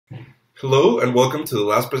Hello and welcome to the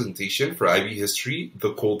last presentation for IB History,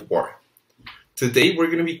 the Cold War. Today we're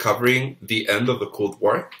going to be covering the end of the Cold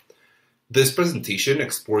War. This presentation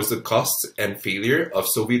explores the costs and failure of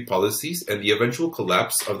Soviet policies and the eventual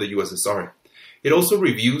collapse of the USSR. It also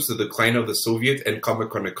reviews the decline of the Soviet and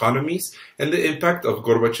COMECON economies and the impact of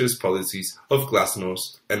Gorbachev's policies of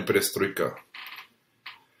Glasnost and Perestroika.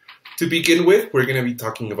 To begin with, we're going to be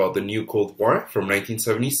talking about the new Cold War from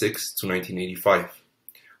 1976 to 1985.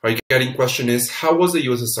 Our guiding question is, how was the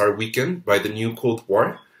USSR weakened by the new Cold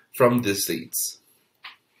War from these dates?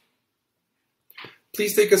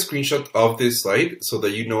 Please take a screenshot of this slide so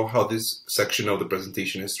that you know how this section of the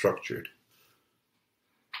presentation is structured.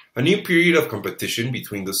 A new period of competition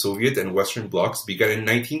between the Soviet and Western blocs began in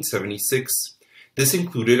 1976. This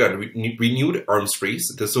included a renewed arms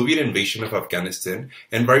race, the Soviet invasion of Afghanistan,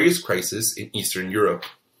 and various crises in Eastern Europe.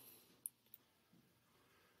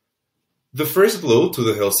 The first blow to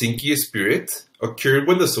the Helsinki spirit occurred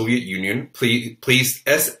when the Soviet Union placed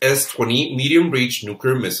SS-20 medium-range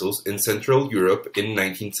nuclear missiles in Central Europe in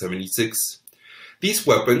 1976. These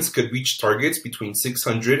weapons could reach targets between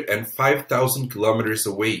 600 and 5,000 kilometers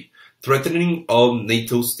away, threatening all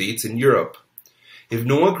NATO states in Europe. If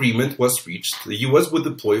no agreement was reached, the US would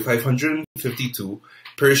deploy 552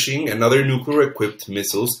 Pershing and other nuclear-equipped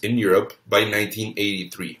missiles in Europe by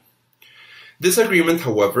 1983. This agreement,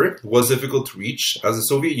 however, was difficult to reach as the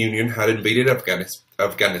Soviet Union had invaded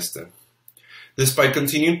Afghanistan. Despite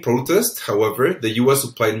continued protests, however, the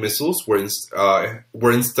US-supplied missiles were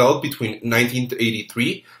installed between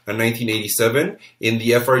 1983 and 1987 in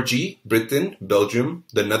the FRG, Britain, Belgium,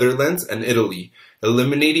 the Netherlands, and Italy,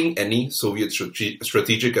 eliminating any Soviet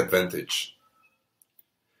strategic advantage.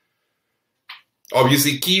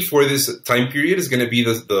 Obviously, key for this time period is going to be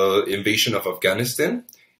the invasion of Afghanistan.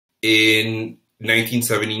 In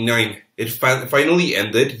 1979, it finally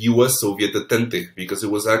ended US-Soviet detente because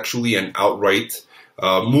it was actually an outright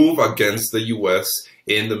move against the US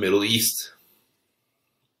in the Middle East.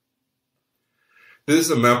 This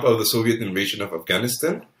is a map of the Soviet invasion of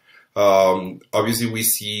Afghanistan. Obviously, we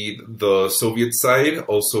see the Soviet side,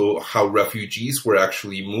 also how refugees were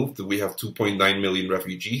actually moved. We have 2.9 million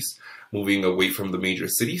refugees moving away from the major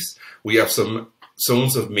cities. We have some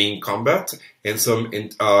zones of main combat and some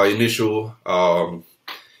initial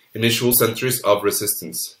centers of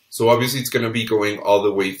resistance. So obviously it's going to be going all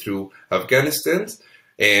the way through Afghanistan,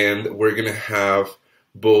 and we're going to have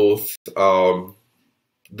both the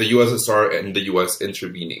USSR and the US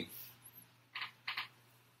intervening.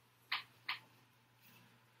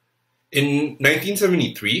 In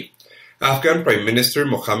 1973, Afghan Prime Minister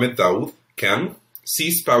Mohammed Daoud Khan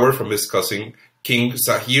seized power from his cousin King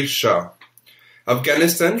Zahir Shah.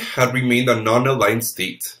 Afghanistan had remained a non-aligned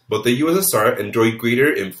state, but the USSR enjoyed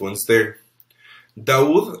greater influence there.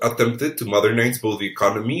 Daoud attempted to modernize both the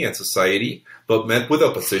economy and society, but met with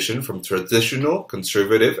opposition from traditional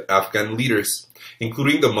conservative Afghan leaders,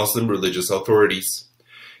 including the Muslim religious authorities.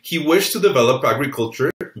 He wished to develop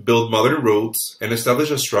agriculture, build modern roads, and establish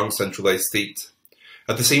a strong centralized state.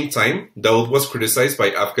 At the same time, Daoud was criticized by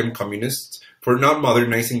Afghan communists for not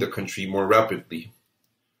modernizing the country more rapidly.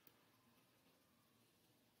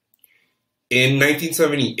 In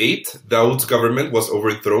 1978, Daoud's government was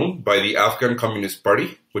overthrown by the Afghan Communist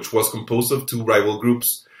Party, which was composed of two rival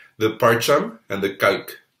groups, the Parcham and the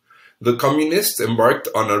Khalq. The communists embarked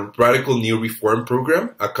on a radical new reform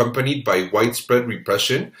program accompanied by widespread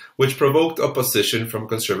repression, which provoked opposition from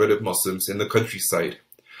conservative Muslims in the countryside.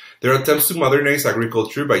 Their attempts to modernize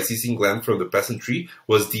agriculture by seizing land from the peasantry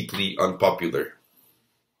was deeply unpopular.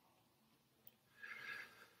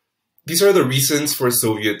 These are the reasons for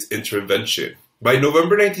Soviet intervention. By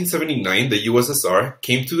November 1979, the USSR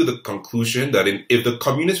came to the conclusion that if the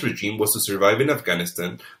communist regime was to survive in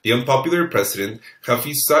Afghanistan, the unpopular president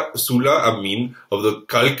Hafizullah Amin of the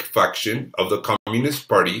Khalq faction of the Communist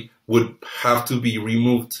Party would have to be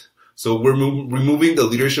removed. So we're removing the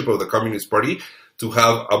leadership of the Communist Party to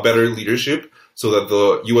have a better leadership so that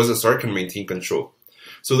the USSR can maintain control.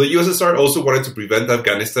 So the USSR also wanted to prevent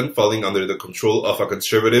Afghanistan falling under the control of a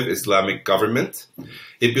conservative Islamic government.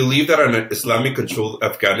 It believed that an Islamic-controlled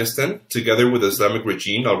Afghanistan, together with the Islamic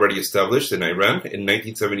regime already established in Iran in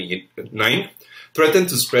 1979, threatened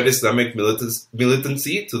to spread Islamic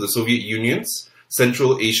militancy to the Soviet Union's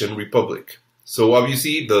Central Asian Republic. So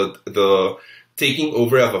obviously the taking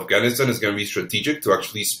over of Afghanistan is going to be strategic to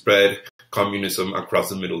actually spread communism across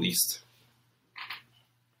the Middle East.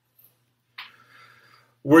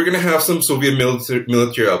 We're going to have some Soviet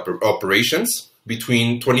military operations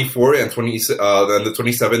between 24 and the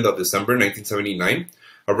 27th of December 1979.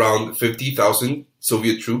 Around 50,000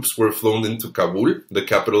 Soviet troops were flown into Kabul, the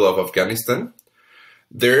capital of Afghanistan.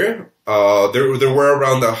 There were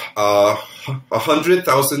around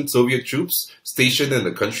 100,000 Soviet troops stationed in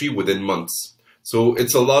the country within months. So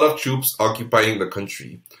it's a lot of troops occupying the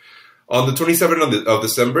country. On the 27th of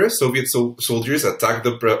December, Soviet soldiers attacked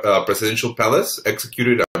the presidential palace,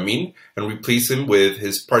 executed Amin, and replaced him with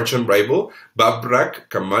his Parcham rival, Babrak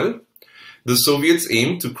Kemal. The Soviets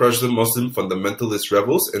aimed to crush the Muslim fundamentalist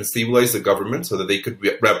rebels and stabilize the government so that they could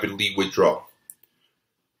rapidly withdraw.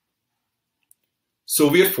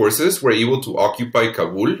 Soviet forces were able to occupy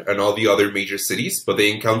Kabul and all the other major cities, but they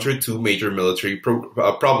encountered two major military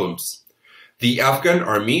problems. The Afghan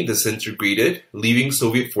army disintegrated, leaving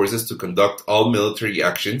Soviet forces to conduct all military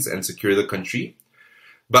actions and secure the country.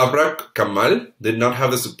 Babrak Kemal did not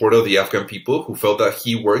have the support of the Afghan people, who felt that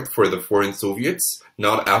he worked for the foreign Soviets,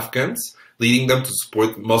 not Afghans, leading them to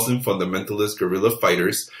support Muslim fundamentalist guerrilla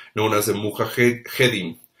fighters known as the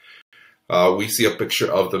Mujahedin. We see a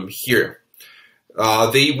picture of them here.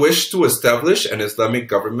 They wished to establish an Islamic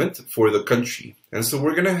government for the country. And so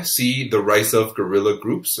we're going to see the rise of guerrilla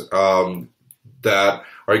groups that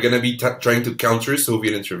are going to be trying to counter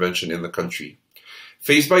Soviet intervention in the country.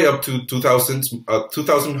 Faced by up to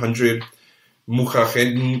 2,100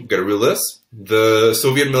 Mujahedin guerrillas, the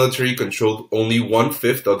Soviet military controlled only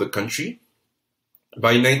 1/5 of the country.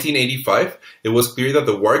 By 1985, it was clear that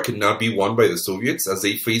the war could not be won by the Soviets, as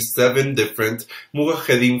they faced 7 different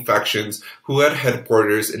Mujahedin factions who had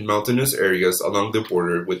headquarters in mountainous areas along the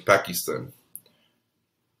border with Pakistan.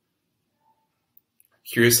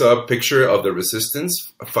 Here's a picture of the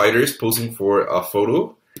resistance fighters posing for a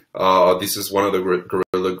photo. This is one of the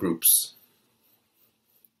guerrilla groups.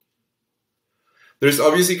 There's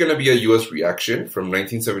obviously going to be a U.S. reaction from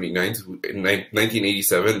 1979 to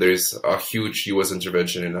 1987. There's a huge U.S.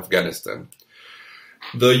 intervention in Afghanistan.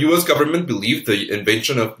 The U.S. government believed the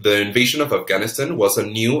invasion of Afghanistan was a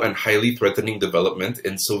new and highly threatening development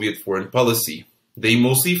in Soviet foreign policy. They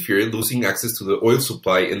mostly feared losing access to the oil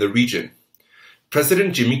supply in the region.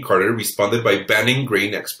 President Jimmy Carter responded by banning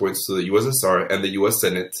grain exports to the USSR, and the U.S.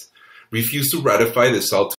 Senate refused to ratify the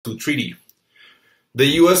SALT II treaty. The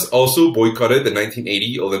U.S. also boycotted the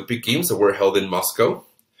 1980 Olympic Games that were held in Moscow.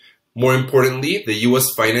 More importantly, the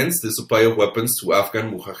U.S. financed the supply of weapons to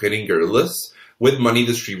Afghan Mujahedin guerrillas with money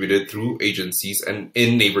distributed through agencies and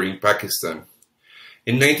in neighboring Pakistan.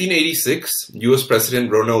 In 1986, U.S.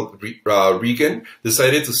 President Ronald Reagan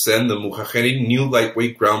decided to send the Mujahedin new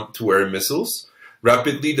lightweight ground-to-air missiles,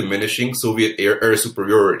 rapidly diminishing Soviet air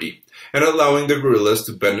superiority and allowing the guerrillas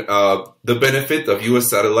to the benefit of U.S.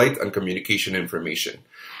 satellite and communication information.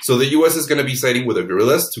 So the U.S. is going to be siding with the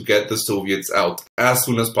guerrillas to get the Soviets out as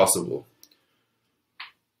soon as possible.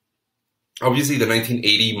 Obviously, the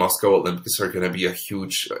 1980 Moscow Olympics are going to be a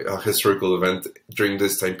huge historical event during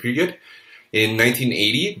this time period. In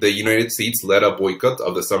 1980, the United States led a boycott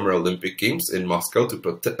of the Summer Olympic Games in Moscow to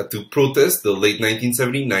protest the late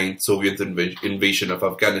 1979 Soviet invasion of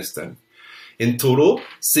Afghanistan. In total,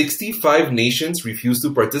 65 nations refused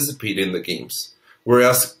to participate in the Games,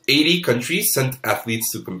 whereas 80 countries sent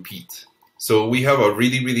athletes to compete. So we have a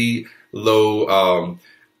really, really low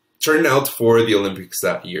turnout for the Olympics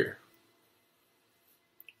that year.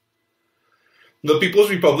 The People's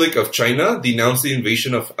Republic of China denounced the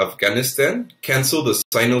invasion of Afghanistan, canceled the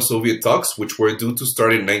Sino-Soviet talks, which were due to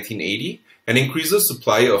start in 1980, and increased the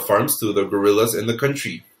supply of arms to the guerrillas in the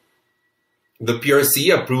country. The PRC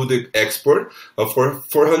approved the export of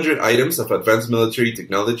 400 items of advanced military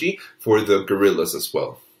technology for the guerrillas as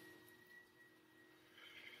well.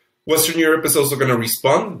 Western Europe is also going to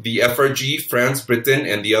respond. The FRG, France, Britain,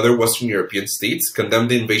 and the other Western European states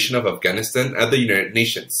condemned the invasion of Afghanistan at the United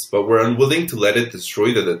Nations, but were unwilling to let it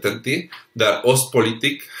destroy the detente that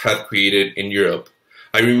Ostpolitik had created in Europe.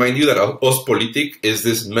 I remind you that Ostpolitik is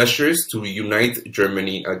this measures to unite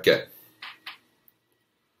Germany again.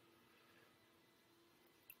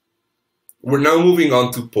 We're now moving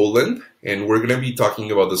on to Poland, and we're going to be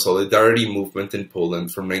talking about the Solidarity movement in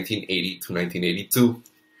Poland from 1980 to 1982.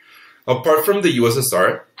 Apart from the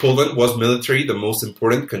USSR, Poland was militarily the most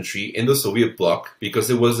important country in the Soviet bloc because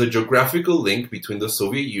it was the geographical link between the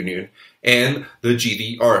Soviet Union and the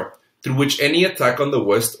GDR, through which any attack on the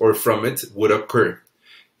West or from it would occur.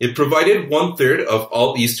 It provided 1/3 of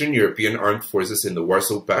all Eastern European armed forces in the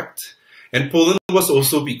Warsaw Pact, and Poland was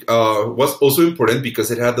also important because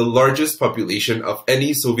it had the largest population of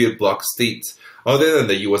any Soviet bloc state other than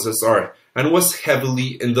the USSR, and was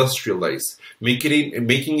heavily industrialized,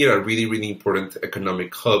 making it a really, really important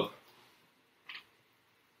economic hub.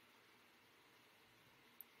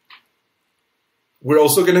 We're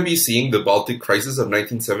also going to be seeing the Baltic crisis of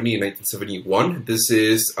 1970 and 1971. This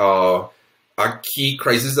is a key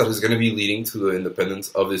crisis that is going to be leading to the independence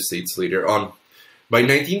of the states later on. By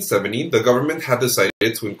 1970, the government had decided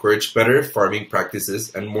to encourage better farming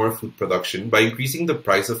practices and more food production by increasing the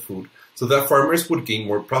price of food so that farmers would gain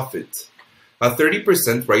more profit. A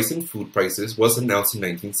 30% rise in food prices was announced in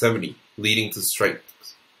 1970, leading to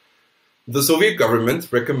strikes. The Soviet government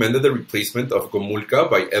recommended the replacement of Gomulka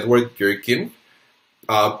by Edward Gherkin.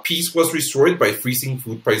 Peace was restored by freezing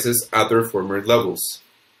food prices at their former levels.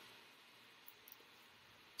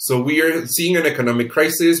 So we are seeing an economic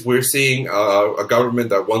crisis. We're seeing a government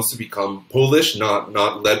that wants to become Polish, not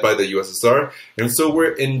led by the USSR. And so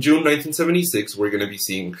in June 1976, we're going to be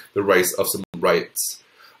seeing the rise of some riots.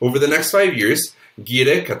 Over the next 5 years,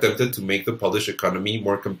 Gierek attempted to make the Polish economy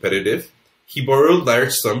more competitive. He borrowed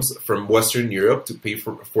large sums from Western Europe to pay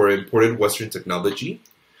for imported Western technology.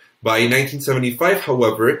 By 1975,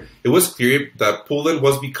 however, it was clear that Poland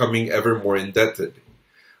was becoming ever more indebted.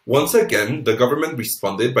 Once again, the government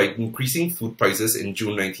responded by increasing food prices in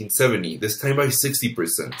June 1970, this time by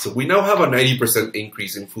 60%. So we now have a 90%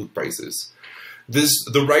 increase in food prices.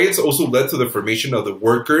 The riots also led to the formation of the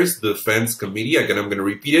Workers' Defense Committee. Again, I'm going to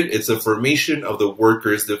repeat it. It's a formation of the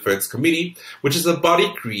Workers' Defense Committee, which is a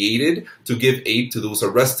body created to give aid to those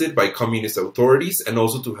arrested by communist authorities and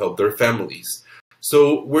also to help their families.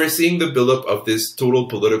 So we're seeing the buildup of this total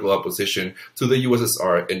political opposition to the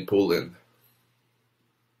USSR in Poland.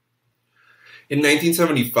 In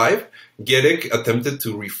 1975, Gierek attempted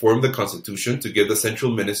to reform the constitution to give the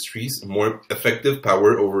central ministries more effective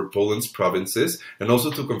power over Poland's provinces and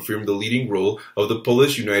also to confirm the leading role of the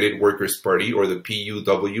Polish United Workers' Party, or the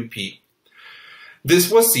PUWP. This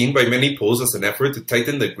was seen by many Poles as an effort to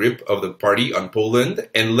tighten the grip of the party on Poland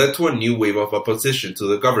and led to a new wave of opposition to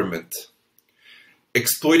the government.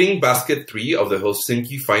 Exploiting Basket 3 of the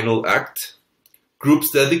Helsinki Final Act, groups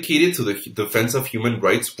dedicated to the defense of human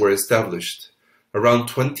rights were established. Around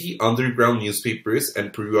 20 underground newspapers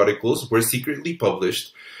and periodicals were secretly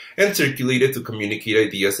published and circulated to communicate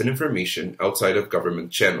ideas and information outside of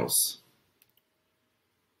government channels.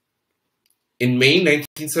 In May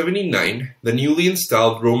 1979, the newly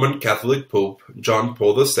installed Roman Catholic Pope John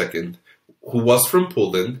Paul II, who was from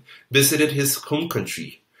Poland, visited his home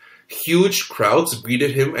country. Huge crowds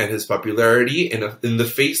greeted him and his popularity in the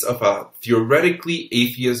face of a theoretically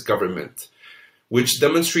atheist government, which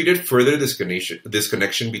demonstrated further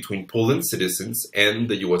disconnection between Poland's citizens and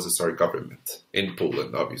the USSR government, in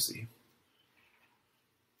Poland, obviously.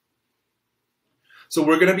 So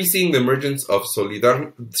we're going to be seeing the emergence of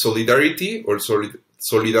Solidarity, or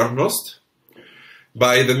Solidarnost.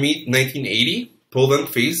 By the mid-1980s, Poland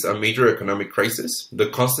faced a major economic crisis. The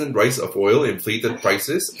constant rise of oil inflated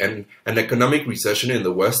prices, and an economic recession in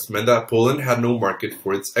the West meant that Poland had no market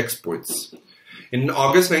for its exports. In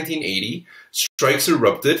August 1980, strikes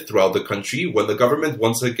erupted throughout the country when the government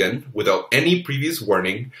once again, without any previous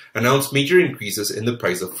warning, announced major increases in the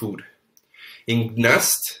price of food. In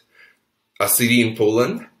Glasnost, a city in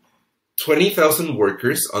Poland, 20,000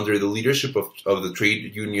 workers under the leadership of the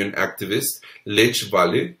trade union activist Lech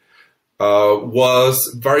Wałęsa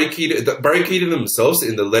barricaded themselves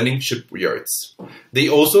in the Lenin shipyards. They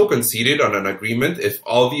also conceded on an agreement if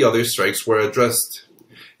all the other strikes were addressed.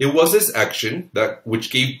 It was this action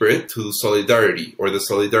which gave birth to Solidarity, or the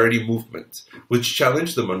Solidarity movement, which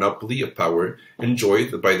challenged the monopoly of power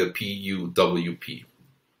enjoyed by the PUWP.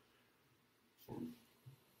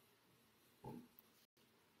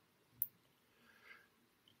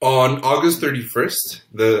 On August 31st,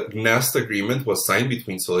 the Glasnost agreement was signed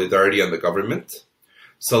between Solidarity and the government.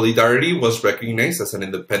 Solidarity was recognized as an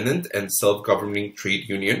independent and self-governing trade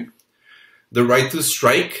union. The right to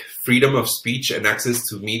strike, freedom of speech, and access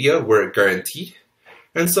to media were guaranteed,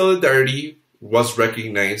 and Solidarity was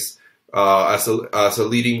recognized as a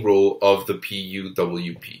leading role of the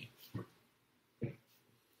PUWP.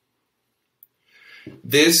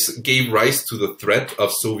 This gave rise to the threat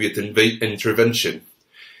of Soviet intervention.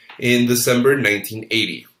 In December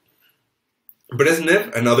 1980,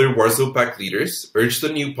 Brezhnev and other Warsaw Pact leaders urged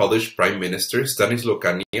the new Polish Prime Minister Stanisław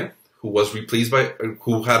Kania,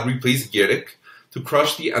 who had replaced Gierek, to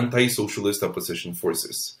crush the anti-socialist opposition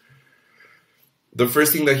forces. The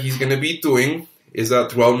first thing that he's going to be doing is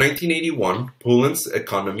that throughout 1981, Poland's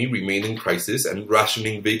economy remained in crisis and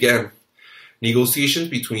rationing began. Negotiations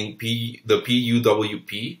between the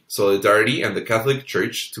PUWP, Solidarity, and the Catholic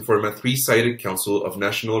Church to form a three-sided Council of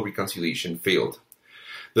National Reconciliation failed.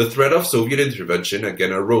 The threat of Soviet intervention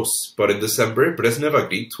again arose, but in December, Brezhnev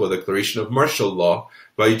agreed to a declaration of martial law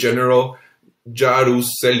by General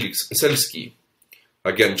Jaruzelski,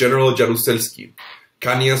 Again, General Jaruzelski,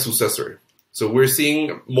 Kania's successor. So we're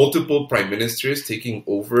seeing multiple prime ministers taking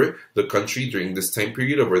over the country during this time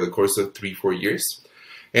period over the course of 3-4 years.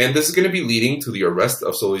 And this is going to be leading to the arrest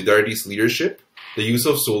of Solidarity's leadership, the use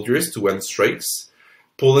of soldiers to end strikes,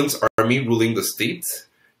 Poland's army ruling the state,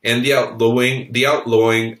 and the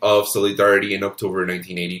outlawing of Solidarity in October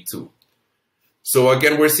 1982. So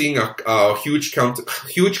again, we're seeing a huge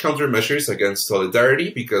countermeasures against Solidarity,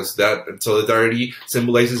 because that Solidarity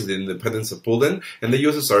symbolizes the independence of Poland, and the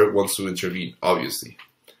USSR wants to intervene, obviously.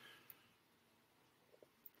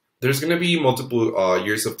 There's going to be multiple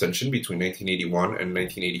years of tension between 1981 and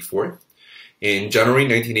 1984. In January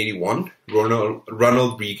 1981,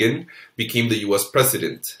 Ronald Reagan became the US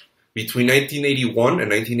president. Between 1981 and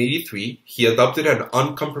 1983, he adopted an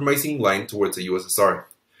uncompromising line towards the USSR.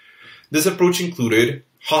 This approach included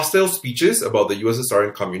hostile speeches about the USSR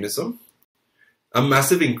and communism, a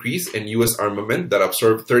massive increase in US armament that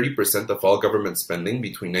absorbed 30% of all government spending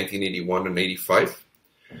between 1981 and 85,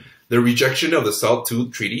 the rejection of the SALT II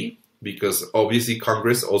treaty, because obviously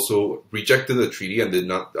Congress also rejected the treaty and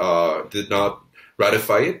did not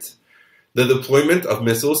ratify it, the deployment of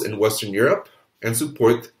missiles in Western Europe, and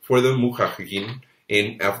support for the Mujahideen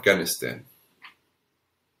in Afghanistan.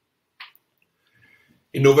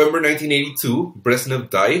 In November 1982, Brezhnev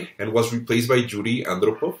died and was replaced by Yuri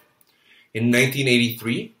Andropov. In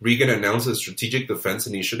 1983, Reagan announced a Strategic Defense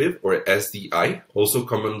Initiative, or SDI, also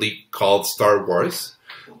commonly called Star Wars,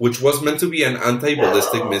 which was meant to be an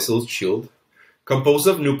anti-ballistic missile shield composed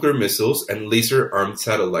of nuclear missiles and laser-armed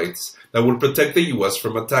satellites that would protect the US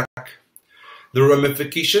from attack. The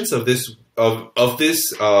ramifications of this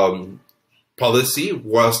policy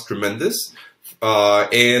was tremendous,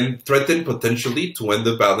 and threatened potentially to end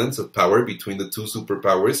the balance of power between the two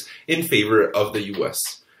superpowers in favor of the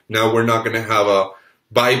US. Now we're not going to have a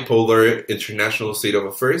bipolar international state of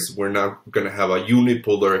affairs. We're not going to have a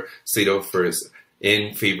unipolar state of affairs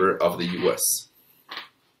in favor of the US.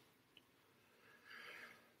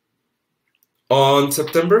 On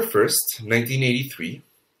September 1st, 1983,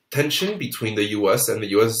 tension between the US and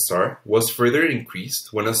the USSR was further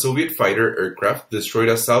increased when a Soviet fighter aircraft destroyed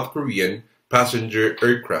a South Korean passenger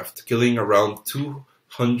aircraft, killing around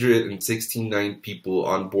 269 people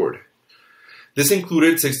on board. This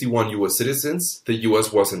included 61 US citizens. The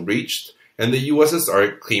US was enraged, and the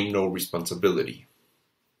USSR claimed no responsibility.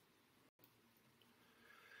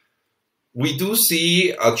 We do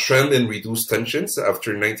see a trend in reduced tensions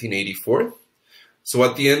after 1984. So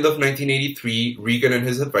at the end of 1983, Reagan and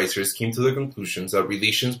his advisors came to the conclusions that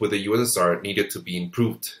relations with the USSR needed to be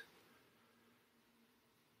improved.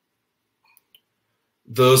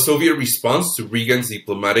 The Soviet response to Reagan's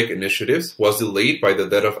diplomatic initiatives was delayed by the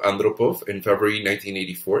death of Andropov in February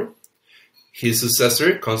 1984. His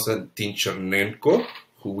successor, Konstantin Chernenko,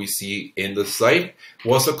 who we see in the slide,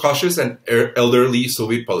 was a cautious and elderly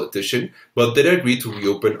Soviet politician, but did agree to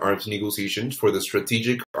reopen arms negotiations for the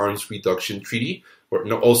Strategic Arms Reduction Treaty, or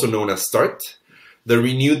also known as START. The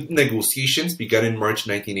renewed negotiations began in March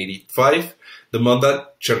 1985, the month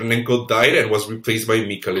that Chernenko died and was replaced by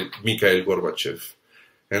Mikhail Gorbachev.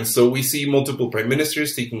 And so we see multiple prime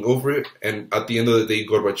ministers taking over, and at the end of the day,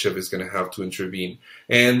 Gorbachev is going to have to intervene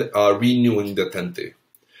and renewing the Tente.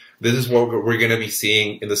 This is what we're going to be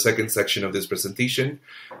seeing in the second section of this presentation,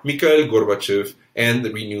 Mikhail Gorbachev and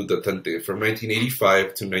the renewed Tente from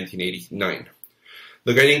 1985 to 1989.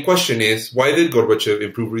 The guiding question is, why did Gorbachev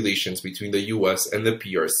improve relations between the US and the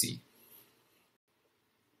PRC?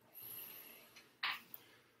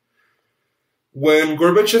 When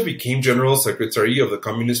Gorbachev became General Secretary of the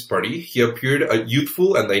Communist Party, he appeared a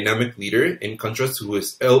youthful and dynamic leader in contrast to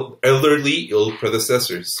his elderly, ill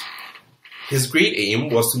predecessors. His great aim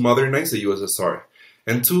was to modernize the USSR,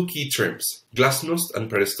 and two key terms, Glasnost and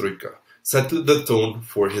Perestroika, set the tone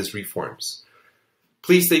for his reforms.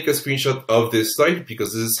 Please take a screenshot of this slide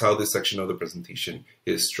because this is how this section of the presentation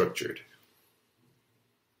is structured.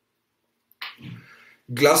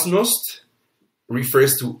 Glasnost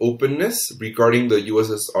refers to openness regarding the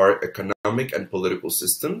USSR economic and political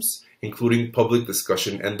systems, including public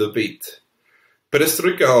discussion and debate.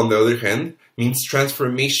 Perestroika, on the other hand, means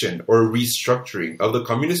transformation or restructuring of the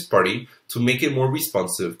Communist Party to make it more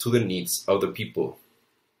responsive to the needs of the people.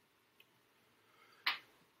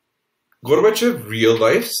 Gorbachev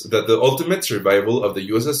realized that the ultimate survival of the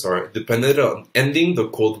USSR depended on ending the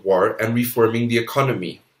Cold War and reforming the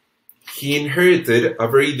economy. He inherited a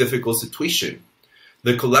very difficult situation.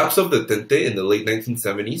 The collapse of the Tente in the late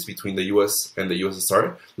 1970s between the US and the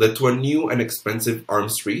USSR led to a new and expensive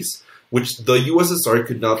arms race, which the USSR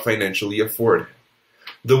could not financially afford.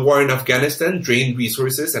 The war in Afghanistan drained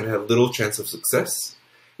resources and had little chance of success.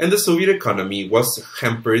 and the Soviet economy was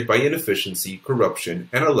hampered by inefficiency, corruption,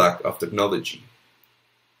 and a lack of technology.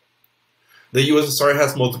 The USSR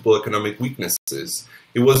has multiple economic weaknesses.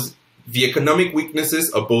 It was the economic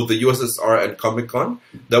weaknesses of both the USSR and COMECON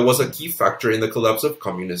that was a key factor in the collapse of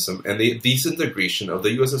communism and the disintegration of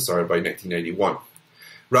the USSR by 1991.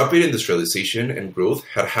 Rapid industrialization and growth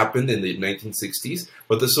had happened in the 1960s,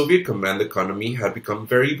 but the Soviet command economy had become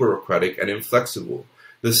very bureaucratic and inflexible.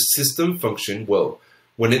 The system functioned well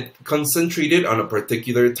when it concentrated on a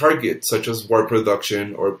particular target, such as war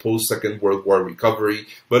production or post-Second World War recovery,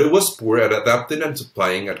 but it was poor at adapting and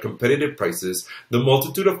supplying at competitive prices the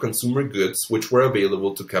multitude of consumer goods which were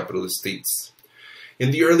available to capitalist states.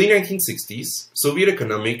 In the early 1960s, Soviet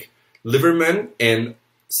economic liverman and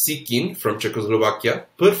Sikin from Czechoslovakia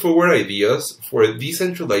put forward ideas for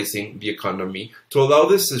decentralizing the economy to allow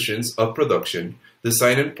decisions of production,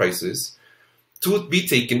 design, and prices to be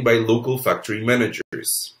taken by local factory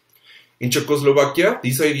managers. In Czechoslovakia,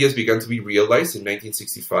 these ideas began to be realized in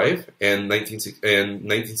 1965 and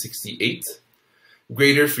 1968.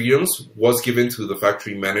 Greater freedoms was given to the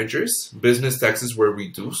factory managers, business taxes were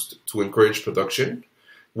reduced to encourage production,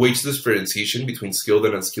 wage differentiation between skilled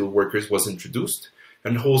and unskilled workers was introduced,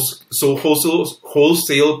 and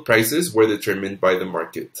wholesale prices were determined by the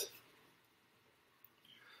market.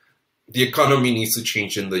 The economy needs to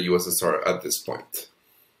change in the USSR at this point.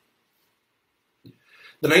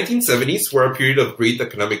 The 1970s were a period of great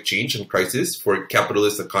economic change and crisis for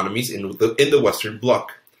capitalist economies in the Western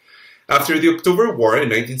Bloc. After the October War in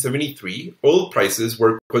 1973, oil prices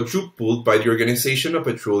were quadrupled by the Organization of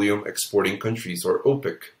Petroleum Exporting Countries, or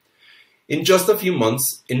OPEC, in just a few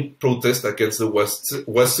months in protest against the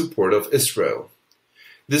West's support of Israel.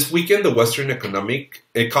 This weakened the Western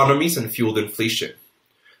economies and fueled inflation.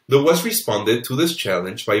 The West responded to this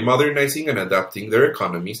challenge by modernizing and adapting their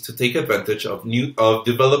economies to take advantage of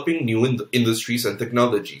developing new industries and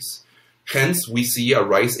technologies. Hence, we see a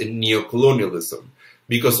rise in neocolonialism,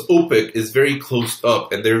 because OPEC is very closed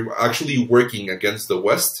up and they're actually working against the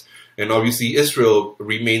West, and obviously Israel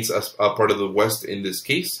remains as a part of the West in this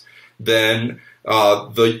case. Then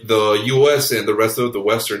the US and the rest of the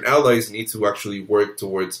Western allies need to actually work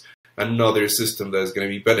towards another system that is going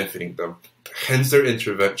to be benefiting them. Hence their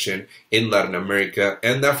intervention in Latin America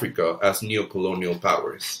and Africa as neocolonial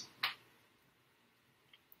powers.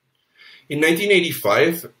 In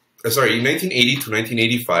 1980 to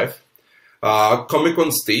 1985,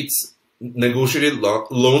 COMECON states negotiated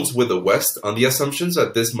loans with the West on the assumptions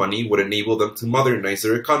that this money would enable them to modernize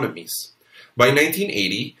their economies. By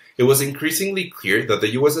 1980, it was increasingly clear that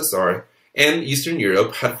the USSR and Eastern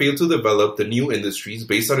Europe had failed to develop the new industries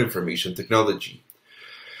based on information technology.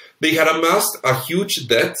 They had amassed a huge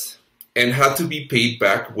debt and had to be paid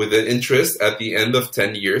back with an interest at the end of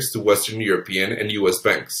 10 years to Western European and US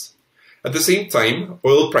banks. At the same time,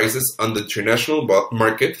 oil prices on the international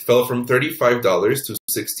market fell from $35 to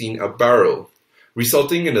 $16 a barrel,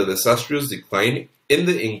 resulting in a disastrous decline in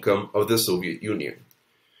the income of the Soviet Union.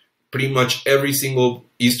 Pretty much every single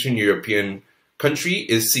Eastern European country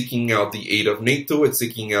is seeking out the aid of NATO, it's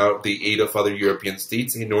seeking out the aid of other European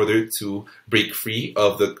states in order to break free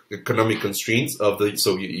of the economic constraints of the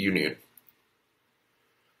Soviet Union.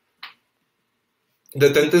 The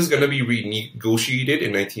Tente is going to be renegotiated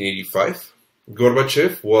in 1985.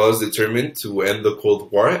 Gorbachev was determined to end the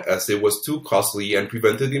Cold War as it was too costly and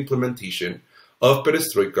prevented the implementation of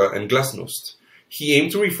Perestroika and Glasnost. He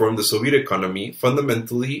aimed to reform the Soviet economy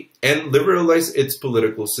fundamentally and liberalize its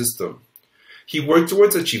political system. He worked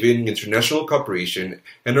towards achieving international cooperation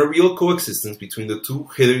and a real coexistence between the two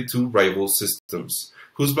hitherto rival systems,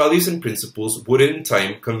 whose values and principles would in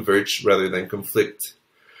time converge rather than conflict.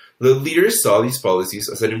 The leaders saw these policies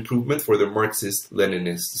as an improvement for the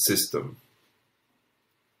Marxist-Leninist system.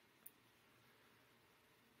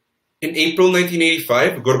 In April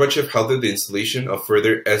 1985, Gorbachev halted the installation of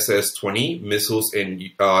further SS-20 missiles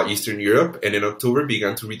in Eastern Europe, and in October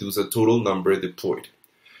began to reduce the total number deployed.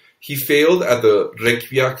 He failed at the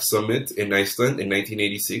Reykjavik summit in Iceland in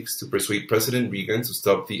 1986 to persuade President Reagan to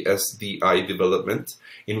stop the SDI development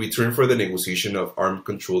in return for the negotiation of armed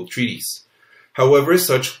control treaties. However,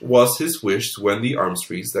 such was his wish to end the arms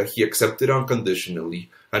race that he accepted unconditionally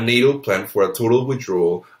a NATO plan for a total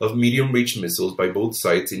withdrawal of medium-range missiles by both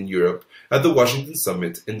sides in Europe at the Washington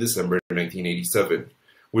summit in December 1987.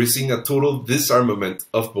 We're seeing a total disarmament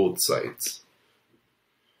of both sides.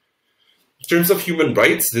 In terms of human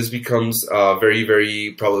rights, this becomes very,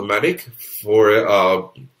 very problematic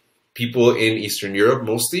for people in Eastern Europe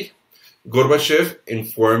mostly. Gorbachev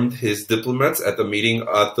informed his diplomats at the meeting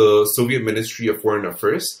at the Soviet Ministry of Foreign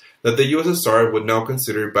Affairs that the USSR would now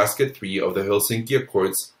consider Basket 3 of the Helsinki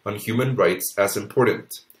Accords on Human Rights as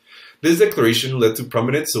important. This declaration led to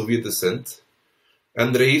prominent Soviet descent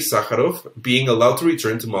Andrei Sakharov being allowed to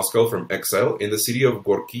return to Moscow from exile in the city of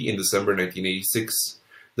Gorky in December 1986.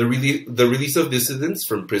 The release of dissidents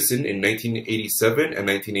from prison in 1987 and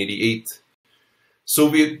 1988.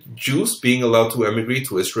 Soviet Jews being allowed to emigrate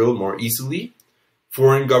to Israel more easily.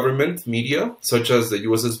 Foreign government media, such as the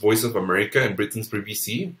US's Voice of America and Britain's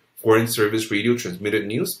BBC, Foreign Service Radio transmitted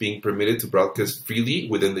news being permitted to broadcast freely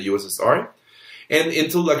within the USSR, and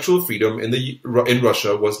intellectual freedom in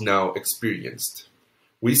Russia was now experienced.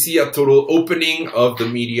 We see a total opening of the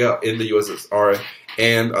media in the USSR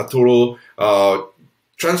and a total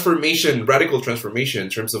transformation, radical transformation in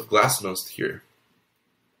terms of Glasnost here.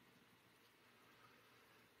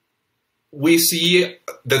 We see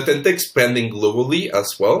the Tente expanding globally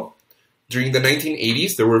as well. During the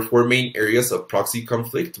 1980s, there were 4 main areas of proxy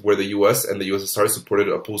conflict where the US and the USSR supported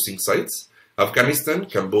opposing sides: Afghanistan,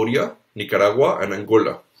 Cambodia, Nicaragua, and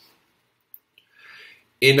Angola.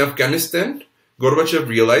 In Afghanistan, Gorbachev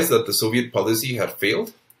realized that the Soviet policy had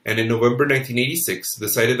failed, and in November 1986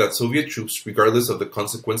 decided that Soviet troops, regardless of the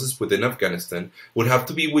consequences within Afghanistan, would have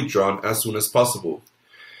to be withdrawn as soon as possible.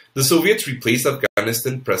 The Soviets replaced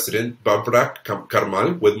Afghanistan President Babrak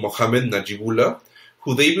Karmal with Mohammad Najibullah,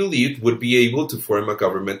 who they believed would be able to form a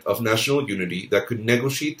government of national unity that could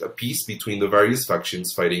negotiate a peace between the various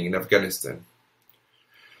factions fighting in Afghanistan.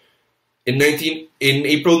 In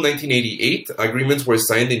April 1988, agreements were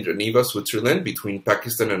signed in Geneva, Switzerland, between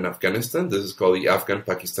Pakistan and Afghanistan. This is called the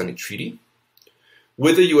Afghan-Pakistani Treaty,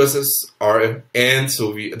 with the USSR and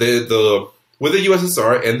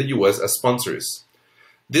the US as sponsors.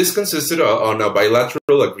 This consisted on a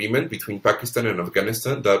bilateral agreement between Pakistan and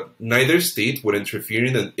Afghanistan that neither state would interfere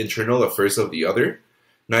in the internal affairs of the other,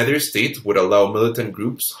 neither state would allow militant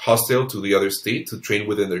groups hostile to the other state to train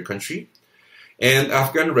within their country, and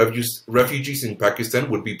Afghan refugees in Pakistan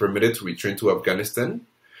would be permitted to return to Afghanistan.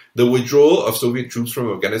 The withdrawal of Soviet troops from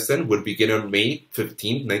Afghanistan would begin on May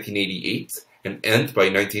 15, 1988, and end by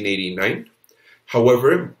 1989.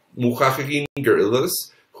 However, Mujahideen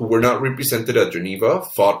guerrillas, who were not represented at Geneva,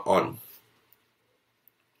 fought on.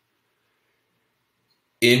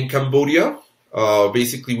 In Cambodia,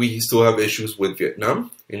 basically we still have issues with Vietnam.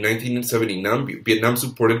 In 1979, Vietnam,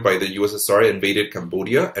 supported by the USSR, invaded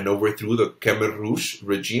Cambodia and overthrew the Khmer Rouge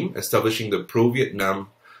regime, establishing the pro-Vietnam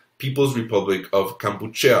People's Republic of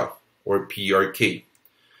Kampuchea, or PRK.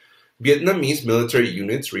 Vietnamese military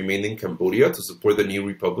units remained in Cambodia to support the new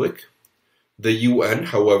republic. The UN,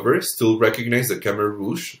 however, still recognized the Khmer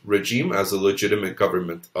Rouge regime as a legitimate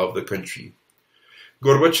government of the country.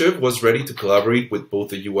 Gorbachev was ready to collaborate with both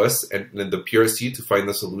the US and the PRC to find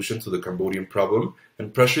a solution to the Cambodian problem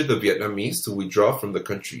and pressured the Vietnamese to withdraw from the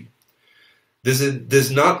country. This does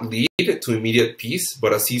not lead to immediate peace,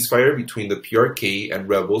 but a ceasefire between the PRK and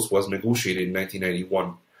rebels was negotiated in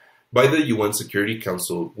 1991 by the UN Security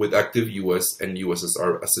Council with active US and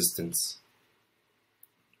USSR assistance.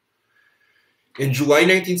 In July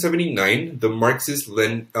 1979, the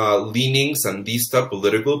Marxist-leaning Sandinista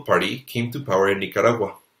political party came to power in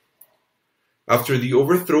Nicaragua. After the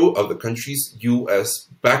overthrow of the country's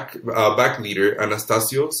US-backed leader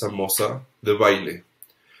Anastasio Somoza Debayle,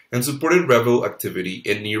 and supported rebel activity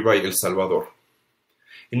in nearby El Salvador.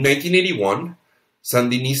 In 1981,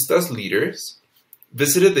 Sandinistas leaders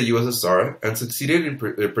visited the USSR and succeeded in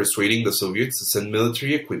persuading the Soviets to send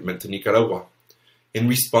military equipment to Nicaragua. In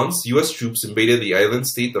response, US troops invaded the island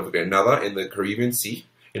state of Grenada in the Caribbean Sea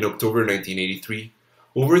in October 1983,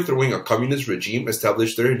 overthrowing a communist regime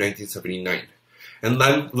established there in 1979, and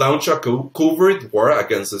launched a covert war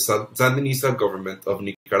against the Sandinista government of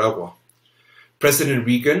Nicaragua. President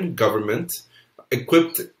Reagan's government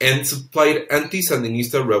equipped and supplied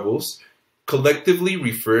anti-Sandinista rebels, collectively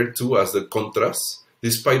referred to as the Contras,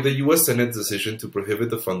 despite the US Senate's decision to prohibit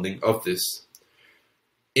the funding of this.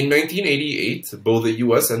 In 1988, both the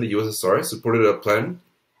US and the USSR supported a plan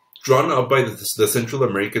drawn up by the Central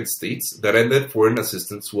American states that ended foreign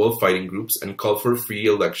assistance to all fighting groups and called for free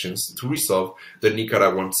elections to resolve the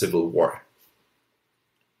Nicaraguan civil war.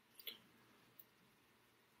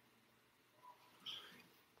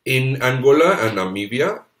 In Angola and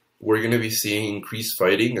Namibia, we're going to be seeing increased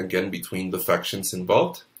fighting again between the factions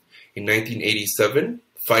involved. In 1987,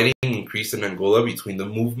 fighting increased in Angola between the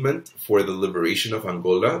Movement for the Liberation of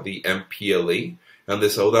Angola, the MPLA, and the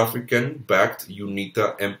South African-backed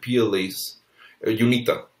UNITA.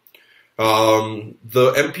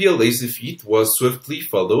 The MPLA's defeat was swiftly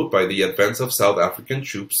followed by the advance of South African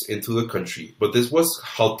troops into the country, but this was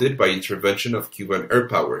halted by intervention of Cuban air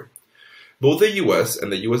power. Both the US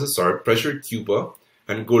and the USSR pressured Cuba,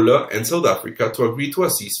 Angola, and South Africa to agree to a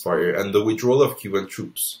ceasefire and the withdrawal of Cuban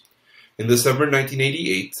troops. In December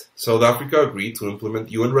 1988, South Africa agreed to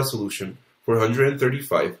implement UN Resolution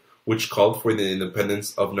 435, which called for the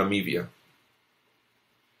independence of Namibia.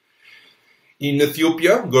 In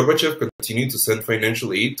Ethiopia, Gorbachev continued to send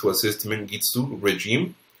financial aid to assist Mengistu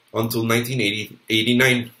regime until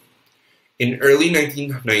 1989. In early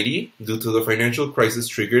 1990, due to the financial crisis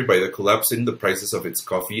triggered by the collapse in the prices of its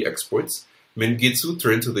coffee exports, Mengistu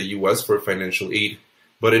turned to the US for financial aid.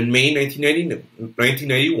 But in May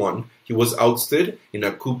 1991, he was ousted in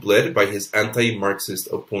a coup led by his anti-Marxist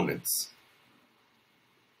opponents.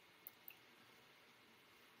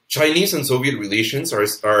 Chinese and Soviet relations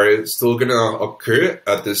are still going to occur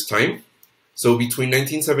at this time. So between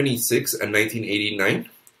 1976 and 1989,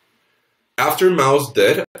 after Mao's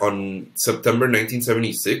death on September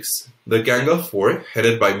 1976, the Gang of Four,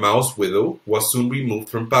 headed by Mao's widow, was soon removed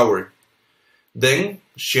from power. Deng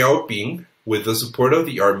Xiaoping, with the support of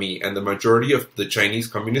the army and the majority of the Chinese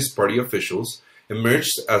Communist Party officials,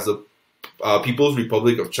 emerged as the People's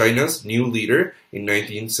Republic of China's new leader in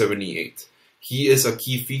 1978. He is a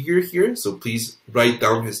key figure here, so please write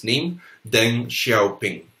down his name, Deng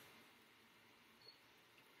Xiaoping.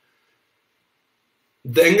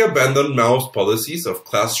 Deng abandoned Mao's policies of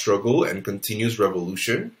class struggle and continuous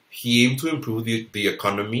revolution. He aimed to improve the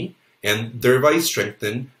economy and thereby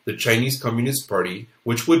strengthen the Chinese Communist Party,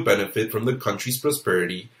 which would benefit from the country's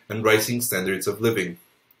prosperity and rising standards of living.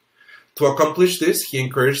 To accomplish this, he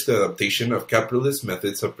encouraged the adaptation of capitalist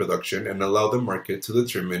methods of production and allowed the market to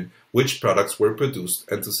determine which products were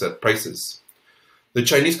produced and to set prices. The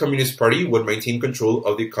Chinese Communist Party would maintain control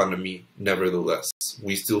of the economy nevertheless.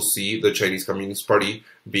 We still see the Chinese Communist Party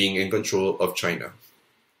being in control of China.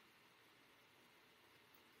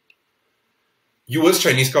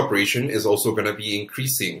 US-Chinese cooperation is also going to be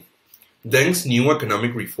increasing. Deng's new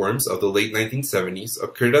economic reforms of the late 1970s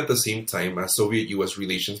occurred at the same time as Soviet-US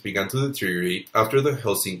relations began to deteriorate after the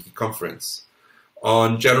Helsinki Conference.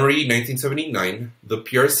 On January 1979, the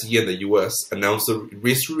PRC and the US announced the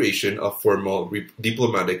restoration of formal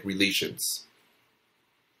diplomatic relations.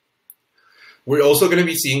 We're also going to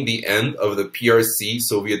be seeing the end of the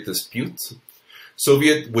PRC-Soviet dispute,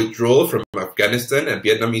 Soviet withdrawal from Afghanistan and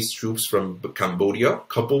Vietnamese troops from Cambodia,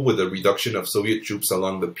 coupled with the reduction of Soviet troops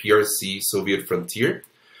along the PRC-Soviet frontier,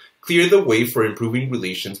 cleared the way for improving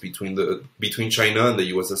relations between China and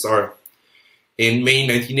the USSR. In May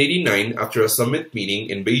 1989, after a summit meeting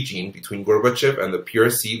in Beijing between Gorbachev and the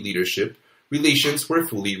PRC leadership, relations were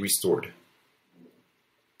fully restored.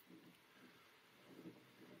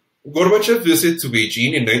 Gorbachev's visit to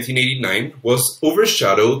Beijing in 1989 was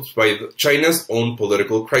overshadowed by China's own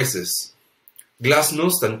political crisis.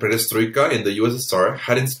 Glasnost and Perestroika in the USSR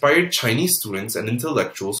had inspired Chinese students and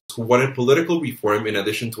intellectuals who wanted political reform in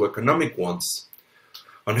addition to economic ones.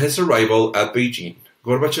 On his arrival at Beijing,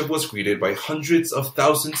 Gorbachev was greeted by hundreds of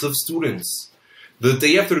thousands of students. The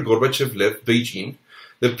day after Gorbachev left Beijing,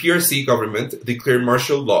 the PRC government declared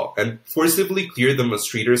martial law and forcibly cleared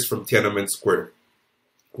demonstrators from Tiananmen Square,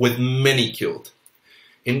 with many killed.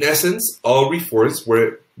 In essence, all reforms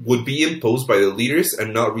would be imposed by the leaders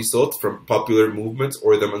and not result from popular movements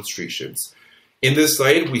or demonstrations. In this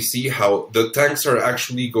slide, we see how the tanks are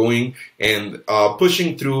actually going and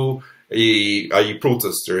pushing through a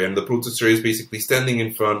protester, and the protester is basically standing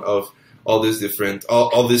in front of all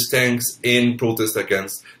these tanks in protest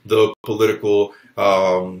against the political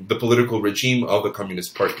regime of the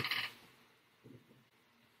Communist Party.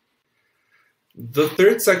 The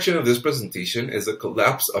third section of this presentation is the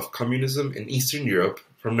collapse of communism in Eastern Europe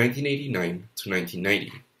from 1989 to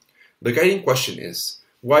 1990. The guiding question is,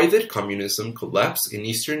 why did communism collapse in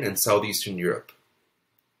Eastern and Southeastern Europe?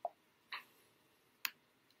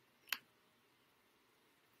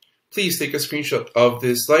 Please take a screenshot of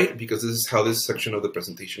this slide because this is how this section of the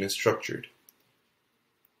presentation is structured.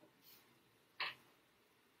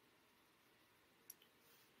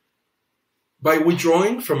 By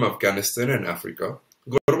withdrawing from Afghanistan and Africa,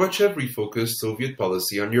 Gorbachev refocused Soviet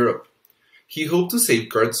policy on Europe. He hoped to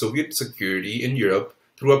safeguard Soviet security in Europe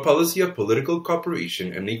through a policy of political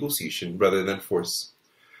cooperation and negotiation rather than force.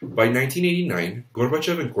 By 1989,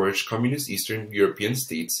 Gorbachev encouraged communist Eastern European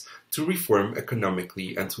states to reform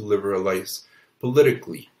economically and to liberalize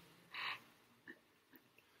politically.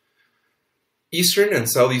 Eastern and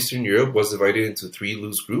Southeastern Europe was divided into three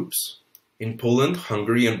loose groups. In Poland,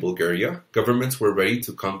 Hungary, and Bulgaria, governments were ready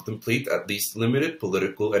to contemplate at least limited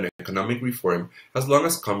political and economic reform as long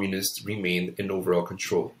as communists remained in overall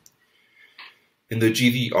control. In the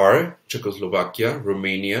GDR, Czechoslovakia,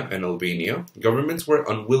 Romania, and Albania, governments were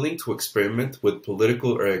unwilling to experiment with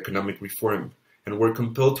political or economic reform, and were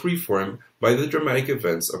compelled to reform by the dramatic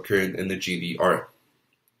events occurring in the GDR.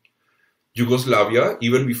 Yugoslavia,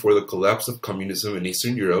 even before the collapse of communism in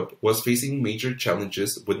Eastern Europe, was facing major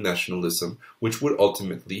challenges with nationalism, which would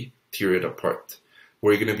ultimately tear it apart.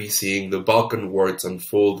 We're going to be seeing the Balkan Wars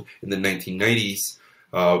unfold in the 1990s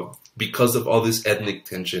because of all these ethnic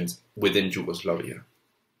tensions within Yugoslavia.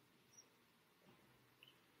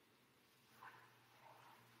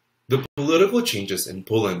 The political changes in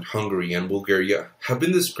Poland, Hungary, and Bulgaria have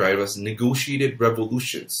been described as negotiated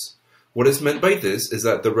revolutions. What is meant by this is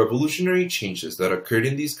that the revolutionary changes that occurred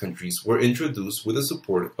in these countries were introduced with the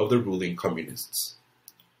support of the ruling communists.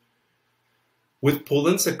 With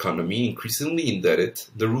Poland's economy increasingly indebted,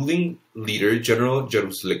 the ruling leader, General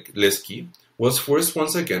Jaruzelski, was forced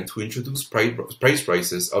once again to introduce price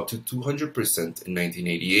rises up to 200% in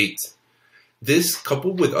 1988. This,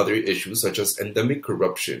 coupled with other issues such as endemic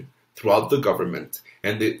corruption throughout the government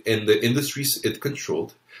and in the industries it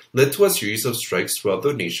controlled, led to a series of strikes throughout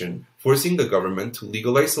the nation, forcing the government to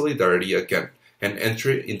legalize solidarity again and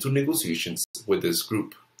enter into negotiations with this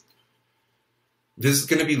group. This is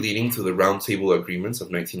going to be leading to the Roundtable Agreements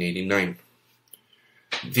of 1989.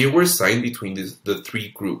 They were signed between the three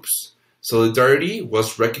groups. Solidarity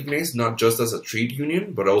was recognized not just as a trade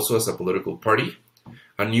union, but also as a political party.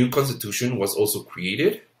 A new constitution was also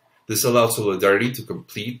created. This allowed Solidarity to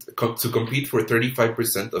compete for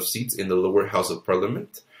 35% of seats in the lower house of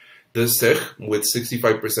parliament, the Sejm with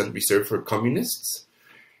 65% reserved for communists,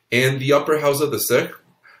 and the upper house of the Sejm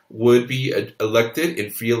would be elected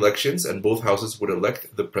in free elections, and both houses would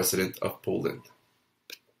elect the president of Poland.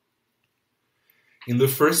 In the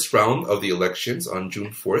first round of the elections on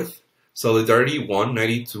June 4th, Solidarity won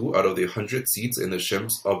 92 out of the 100 seats in the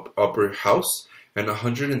Sejm's upper house and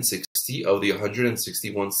 160 of the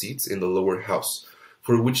 161 seats in the lower house,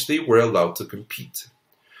 for which they were allowed to compete.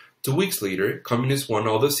 2 weeks later, communists won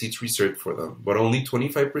all the seats reserved for them, but only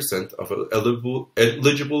 25% of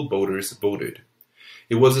eligible voters voted.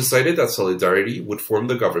 It was decided that Solidarity would form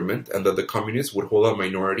the government and that the communists would hold a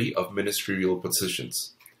minority of ministerial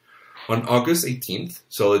positions. On August 18th,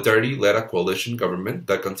 Solidarity led a coalition government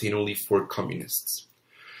that contained only 4 communists.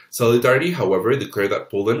 Solidarity, however, declared that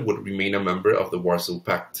Poland would remain a member of the Warsaw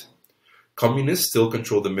Pact. Communists still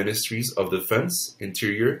controlled the ministries of defense,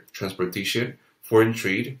 interior, transportation, foreign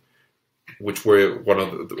trade, which were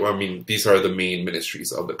these are the main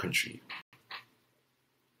ministries of the country.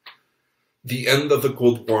 The end of the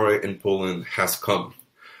Cold War in Poland has come.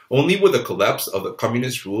 Only with the collapse of the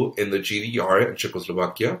communist rule in the GDR and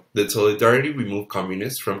Czechoslovakia did Solidarity remove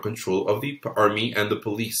communists from control of the army and the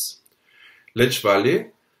police. Lech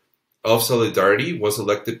Wałęsa of Solidarity was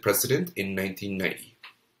elected president in 1990.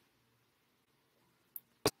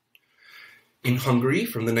 In Hungary,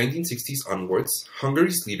 from the 1960s onwards,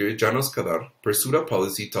 Hungary's leader János Kadar pursued a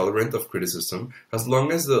policy tolerant of criticism as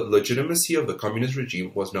long as the legitimacy of the communist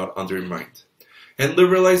regime was not undermined, and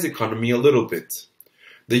liberalized the economy a little bit.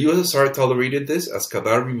 The USSR tolerated this as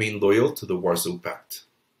Kadar remained loyal to the Warsaw Pact.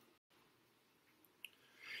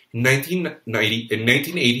 In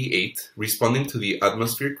 1988, responding to the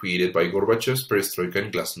atmosphere created by Gorbachev's Perestroika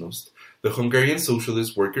and Glasnost, the Hungarian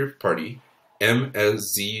Socialist Worker Party,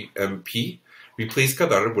 MSZMP, replaced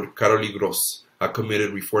Kadar with Károly Gross, a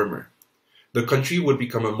committed reformer. The country would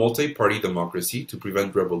become a multi-party democracy to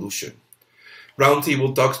prevent revolution.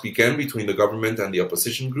 Roundtable talks began between the government and the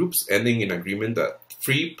opposition groups, ending in agreement that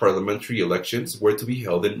free parliamentary elections were to be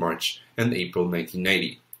held in March and April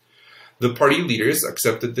 1990. The party leaders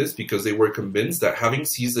accepted this because they were convinced that having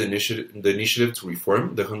seized the initiative to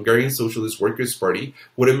reform, the Hungarian Socialist Workers' Party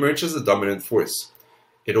would emerge as the dominant force.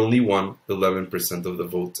 It only won 11% of the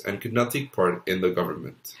vote and could not take part in the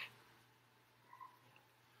government.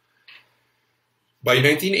 By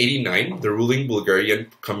 1989, the ruling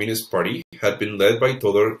Bulgarian Communist Party had been led by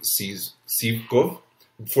Todor Sivkov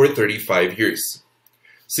for 35 years.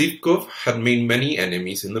 Sivkov had made many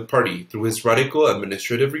enemies in the party through his radical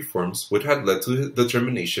administrative reforms, which had led to the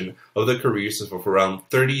termination of the careers of around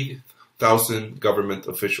 30,000 government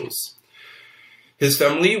officials. His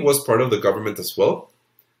family was part of the government as well.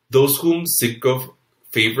 Those whom Sivkov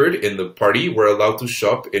favored in the party were allowed to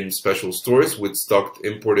shop in special stores with stocked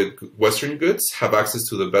imported Western goods, have access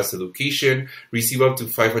to the best education, receive up to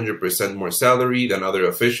 500% more salary than other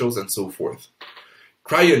officials, and so forth.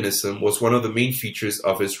 Cryonism was one of the main features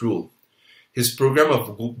of his rule. His program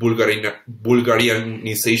of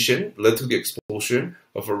Bulgarianization led to the expulsion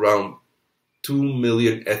of around 2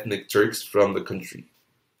 million ethnic Turks from the country.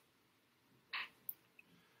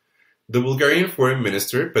 The Bulgarian Foreign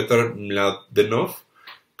Minister, Petar Mladenov,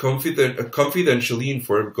 confidentially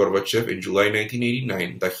informed Gorbachev in July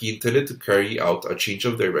 1989 that he intended to carry out a change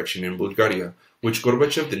of direction in Bulgaria, which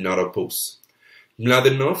Gorbachev did not oppose.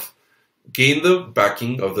 Mladenov gained the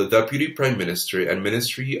backing of the Deputy Prime Minister and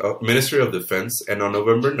Minister of Defense, and on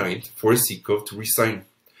November 9th forced Zhukov to resign.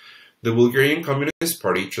 The Bulgarian Communist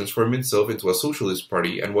Party transformed itself into a socialist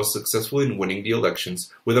party and was successful in winning the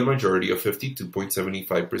elections with a majority of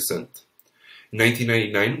 52.75%. In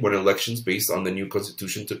 1999, when elections based on the new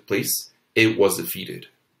constitution took place, it was defeated.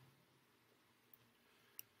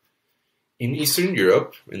 In Eastern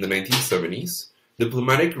Europe, in the 1970s,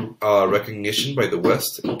 diplomatic recognition by the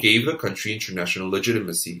West gave the country international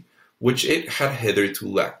legitimacy, which it had hitherto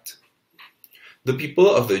lacked. The people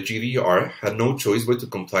of the GDR had no choice but to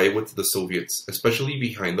comply with the Soviets, especially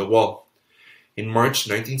behind the wall. In March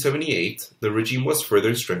 1978, the regime was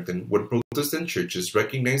further strengthened when Protestant churches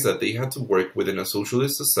recognized that they had to work within a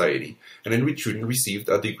socialist society and in return received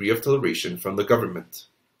a degree of toleration from the government.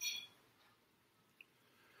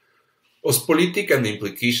 Ostpolitik and the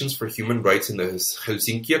implications for human rights in the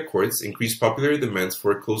Helsinki Accords increased popular demands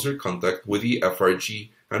for closer contact with the FRG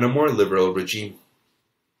and a more liberal regime.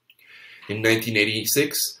 In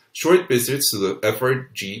 1986, short visits to the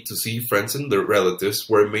FRG to see friends and their relatives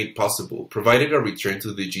were made possible, provided a return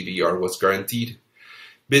to the GDR was guaranteed.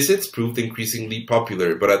 Visits proved increasingly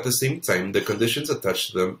popular, but at the same time, the conditions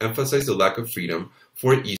attached to them emphasized the lack of freedom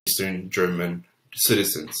for Eastern German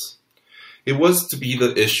citizens. It was to be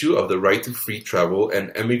the issue of the right to free travel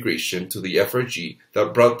and emigration to the FRG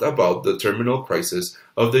that brought about the terminal crisis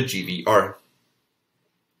of the GDR.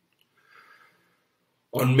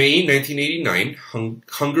 On May 1989,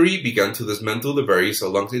 Hungary began to dismantle the barriers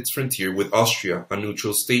along its frontier with Austria, a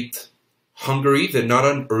neutral state. Hungary did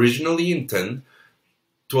not originally intend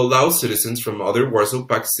to allow citizens from other Warsaw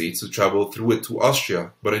Pact states to travel through it to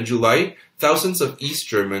Austria, but in July, thousands of East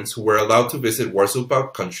Germans who were allowed to visit Warsaw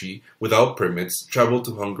Pact country without permits traveled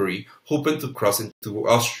to Hungary, hoping to cross into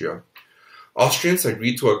Austria. Austrians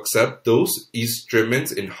agreed to accept those East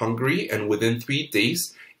Germans in Hungary, and within 3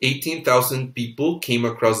 days, 18,000 people came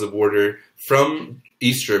across the border from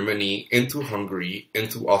East Germany into Hungary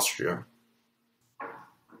into Austria.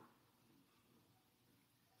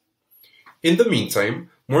 In the meantime,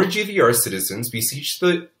 more GDR citizens besieged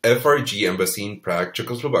the FRG embassy in Prague,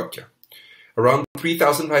 Czechoslovakia. Around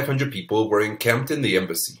 3,500 people were encamped in the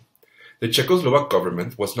embassy. The Czechoslovak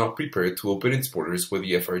government was not prepared to open its borders with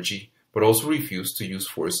the FRG, but also refused to use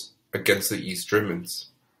force against the East Germans.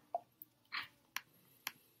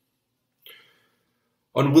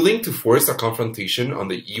 Unwilling to force a confrontation on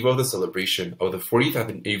the eve of the celebration of the 40th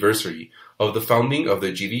anniversary of the founding of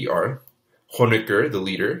the GDR, Honecker, the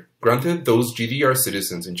leader, granted those GDR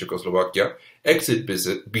citizens in Czechoslovakia exit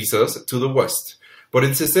visas to the West, but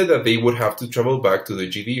insisted that they would have to travel back to the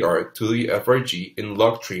GDR to the FRG in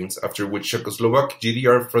locked trains, after which Czechoslovak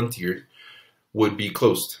GDR frontier would be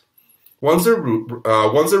closed. Once the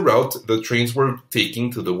route the trains were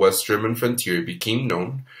taking to the West German frontier became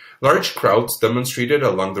known, large crowds demonstrated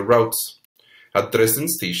along the routes. At Dresden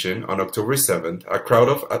station on October 7th, a crowd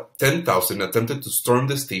of 10,000 attempted to storm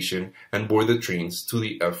the station and board the trains to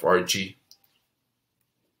the FRG.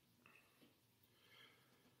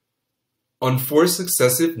 On 4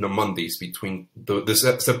 successive Mondays between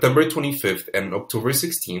September 25th and October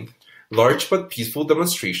 16th, large but peaceful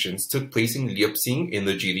demonstrations took place in Leipzig in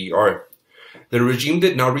the GDR. The regime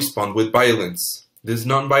did not respond with violence. This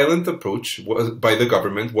non-violent approach by the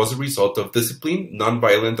government was a result of disciplined,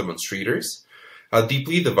 non-violent demonstrators, a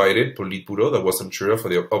deeply divided Politburo that was unsure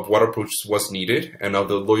of what approach was needed and of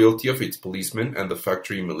the loyalty of its policemen and the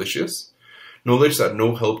factory militias, knowledge that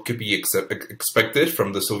no help could be expected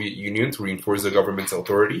from the Soviet Union to reinforce the government's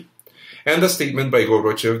authority, and a statement by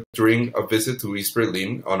Gorbachev during a visit to East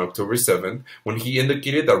Berlin on October 7, when he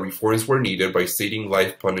indicated that reforms were needed by stating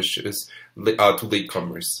life punishes to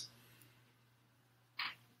latecomers.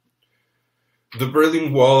 The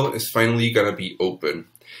Berlin Wall is finally gonna be open.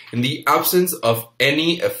 In the absence of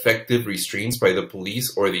any effective restraints by the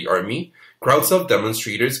police or the army, crowds of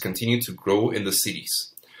demonstrators continue to grow in the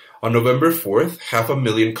cities. On November 4th,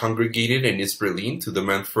 500,000 congregated in East Berlin to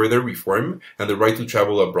demand further reform and the right to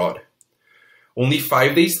travel abroad. Only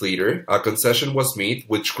 5 days later, a concession was made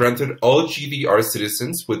which granted all GDR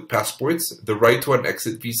citizens with passports the right to an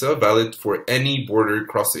exit visa valid for any border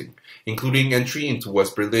crossing, including entry into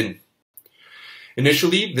West Berlin.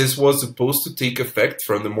 Initially, this was supposed to take effect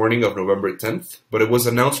from the morning of November 10th, but it was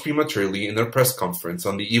announced prematurely in a press conference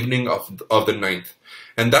on the evening of the 9th,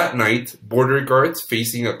 and that night, border guards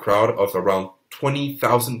facing a crowd of around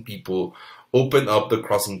 20,000 people opened up the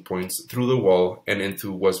crossing points through the wall and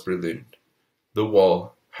into West Berlin. The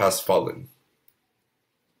wall has fallen.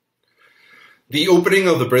 The opening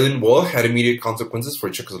of the Berlin Wall had immediate consequences for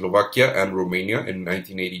Czechoslovakia and Romania in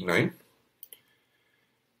 1989.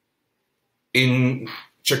 In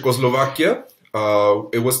Czechoslovakia,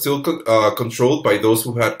 it was still controlled by those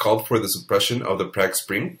who had called for the suppression of the Prague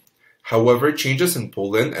Spring. However, changes in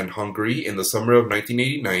Poland and Hungary in the summer of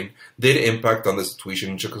 1989 did impact on the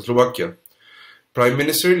situation in Czechoslovakia. Prime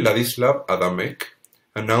Minister Ladislav Adamek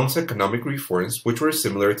announced economic reforms which were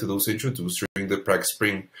similar to those introduced during the Prague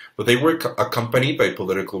Spring, but they were accompanied by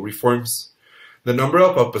political reforms. The number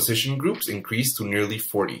of opposition groups increased to nearly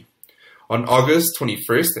 40. On August 21,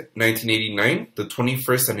 1989, the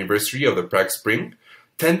 21st anniversary of the Prague Spring,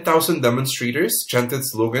 10,000 demonstrators chanted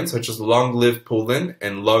slogans such as "Long live Poland"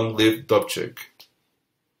 and "Long live Dubček."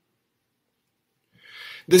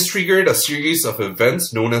 This triggered a series of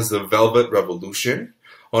events known as the Velvet Revolution.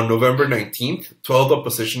 On November 19th, 12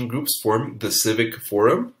 opposition groups formed the Civic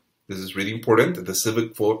Forum. This is really important, the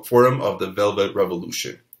Civic Forum of the Velvet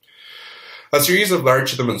Revolution. A series of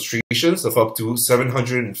large demonstrations of up to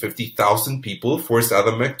 750,000 people forced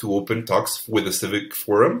Adamek to open talks with the Civic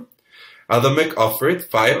Forum. Adamek offered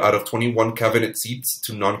 5 out of 21 cabinet seats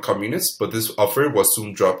to non-communists, but this offer was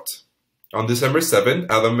soon dropped. On December 7th,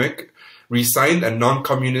 Adamek resigned and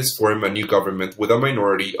non-communists formed a new government with a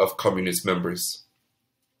minority of communist members.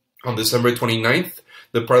 On December 29th,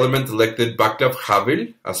 the parliament elected Václav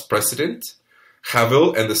Havel as president.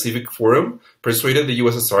 Havel and the Civic Forum persuaded the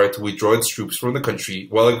USSR to withdraw its troops from the country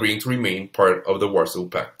while agreeing to remain part of the Warsaw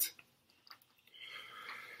Pact.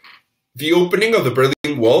 The opening of the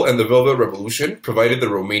Berlin Wall and the Velvet Revolution provided the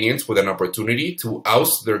Romanians with an opportunity to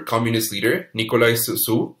oust their communist leader, Nicolae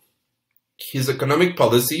Ceausescu. His economic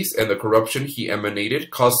policies and the corruption he emanated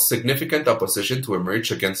caused significant opposition to emerge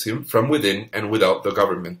against him from within and without the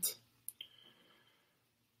government.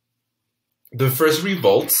 The first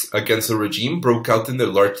revolts against the regime broke out in the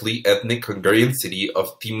largely ethnic Hungarian city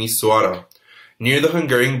of Timișoara, near the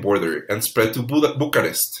Hungarian border, and spread to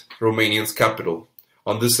Bucharest, Romania's capital,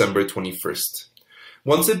 on December 21st.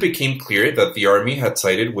 Once it became clear that the army had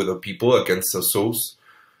sided with the people against Ceausescu's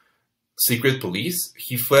secret police,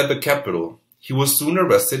 he fled the capital. He was soon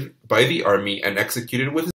arrested by the army and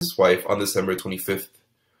executed with his wife on December 25th.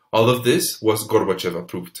 All of this was Gorbachev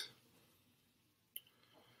approved.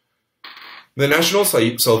 The National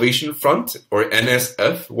Salvation Front, or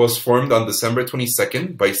NSF, was formed on December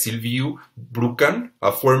 22nd by Silviu Brucan,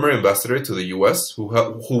 a former ambassador to the US, who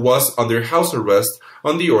was under house arrest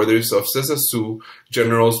on the orders of Ceausescu,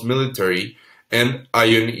 Generals Military, and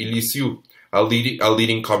Ion Iliciu, a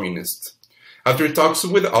leading communist. After talks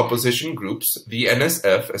with opposition groups, the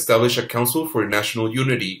NSF established a Council for National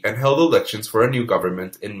Unity and held elections for a new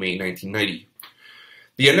government in May 1990.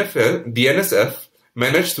 The NSF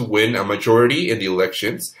managed to win a majority in the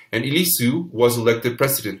elections, and Iliciu was elected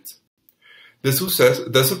president. The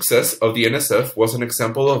success of the NSF was an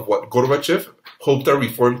example of what Gorbachev hoped a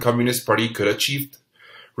reformed Communist Party could achieve.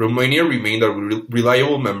 Romania remained a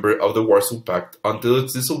reliable member of the Warsaw Pact until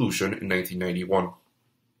its dissolution in 1991.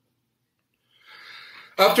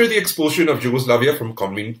 After the expulsion of Yugoslavia from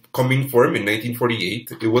Cominform in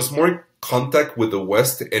 1948, it was more contact with the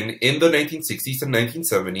West, and in the 1960s and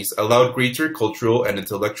 1970s allowed greater cultural and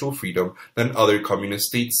intellectual freedom than other communist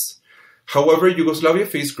states. However, Yugoslavia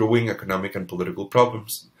faced growing economic and political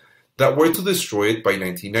problems that were to destroy it by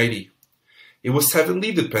 1990. It was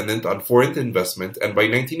heavily dependent on foreign investment, and by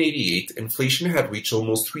 1988, inflation had reached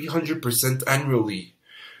almost 300% annually.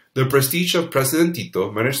 The prestige of President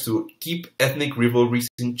Tito managed to keep ethnic rivalries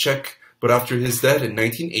in check, but after his death in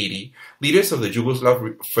 1980, leaders of the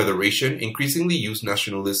Yugoslav Federation increasingly used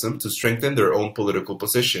nationalism to strengthen their own political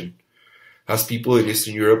position. As people in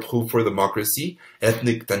Eastern Europe hoped for democracy,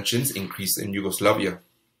 ethnic tensions increased in Yugoslavia.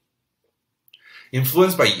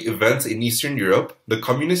 Influenced by events in Eastern Europe, the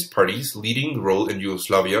Communist Party's leading role in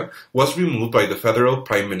Yugoslavia was removed by the Federal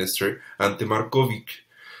Prime Minister Ante Markovic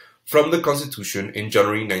from the constitution in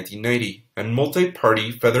January 1990, and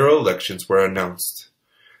multi-party federal elections were announced.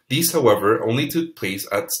 These, however, only took place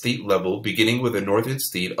at state level, beginning with the northern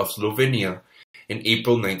state of Slovenia in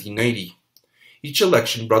April 1990. Each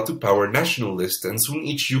election brought to power nationalists, and soon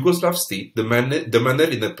each Yugoslav state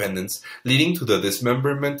demanded independence, leading to the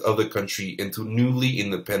dismemberment of the country into newly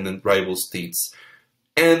independent rival states,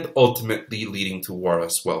 and ultimately leading to war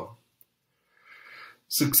as well.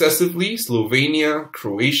 Successively, Slovenia,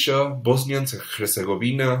 Croatia, Bosnia and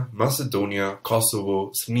Herzegovina, Macedonia,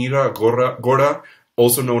 Kosovo, Crna Gora,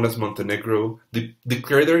 also known as Montenegro,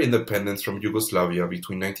 declared their independence from Yugoslavia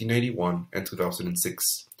between 1991 and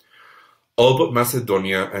 2006. all but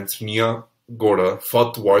Macedonia and Crna Gora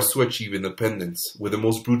fought wars to achieve independence, with the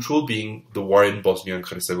most brutal being the war in Bosnia and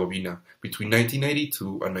Herzegovina between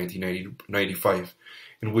 1992 and 1995,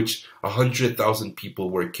 in which 100,000 people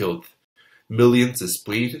were killed, millions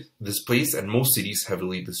displaced, and most cities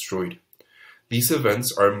heavily destroyed. These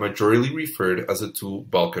events are majorly referred as the two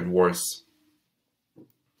Balkan Wars.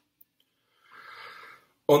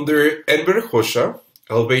 Under Enver Hoxha,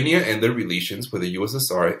 Albania ended relations with the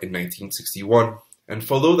USSR in 1961 and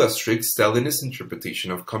followed a strict Stalinist interpretation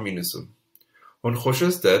of communism. On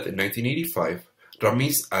Hoxha's death in 1985,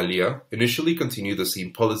 Ramiz Alia initially continued the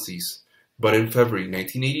same policies, but in February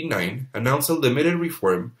 1989 announced a limited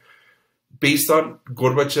reform based on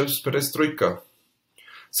Gorbachev's Perestroika.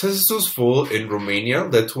 Ceausescu's fall in Romania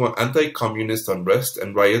led to an anti-communist unrest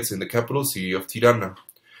and riots in the capital city of Tirana.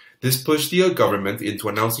 This pushed the government into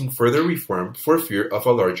announcing further reform for fear of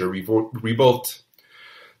a larger revolt.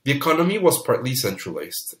 The economy was partly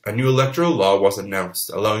centralized. A new electoral law was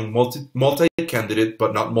announced, allowing multi-candidate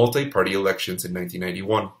but not multi-party elections in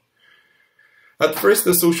 1991. At first,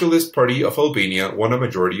 the Socialist Party of Albania won a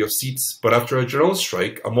majority of seats, but after a general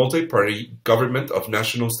strike, a multi-party government of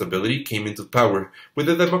national stability came into power, with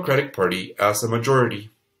the Democratic Party as a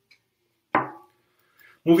majority.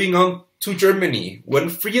 Moving on to Germany. When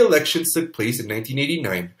free elections took place in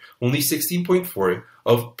 1989, only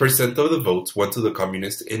 16.4% of the votes went to the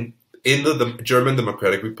communists in the German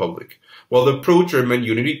Democratic Republic, while the pro-German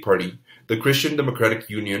Unity Party, the Christian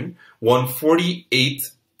Democratic Union, won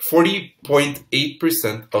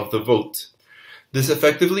 40.8% of the vote. This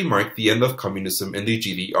effectively marked the end of communism in the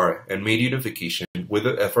GDR and made unification with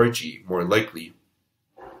the FRG more likely.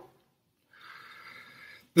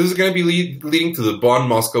 This is going to be leading to the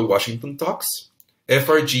Bonn-Moscow-Washington talks.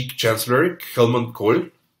 FRG Chancellor Helmut Kohl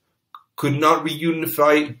could not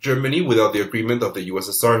reunify Germany without the agreement of the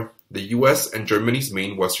USSR, the US and Germany's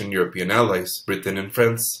main Western European allies, Britain and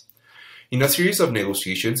France. In a series of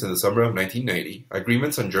negotiations in the summer of 1990,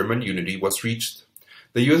 agreements on German unity was reached.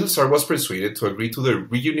 The USSR was persuaded to agree to the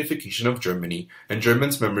reunification of Germany and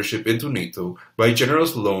Germany's membership into NATO by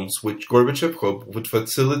generous loans which Gorbachev hoped would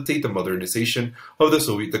facilitate the modernization of the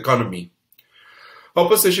Soviet economy.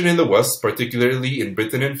 Opposition in the West, particularly in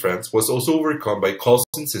Britain and France, was also overcome by Kohl's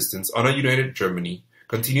insistence on a united Germany,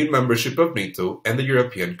 continued membership of NATO, and the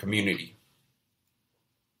European Community.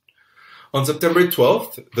 On September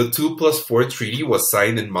 12th, the 2+4 treaty was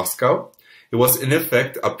signed in Moscow. It was in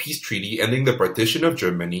effect a peace treaty ending the partition of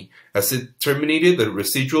Germany, as it terminated the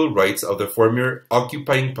residual rights of the former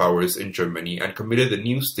occupying powers in Germany and committed the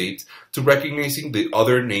new state to recognizing the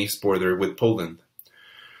other nation's border with Poland.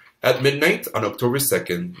 At midnight on October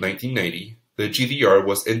 2nd, 1990, the GDR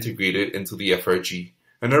was integrated into the FRG,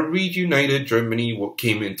 and a reunited Germany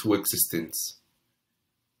came into existence.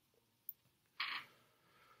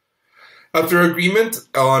 After agreement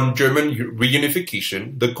on German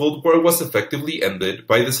reunification, the Cold War was effectively ended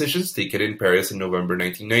by decisions taken in Paris in November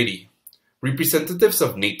 1990. Representatives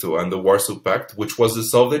of NATO and the Warsaw Pact, which was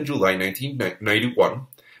dissolved in July 1991,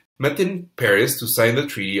 met in Paris to sign the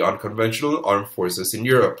Treaty on Conventional Armed Forces in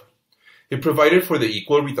Europe. It provided for the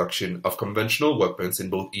equal reduction of conventional weapons in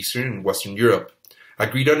both Eastern and Western Europe,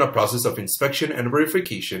 agreed on a process of inspection and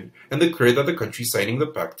verification, and declared that the countries signing the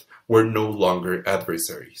pact were no longer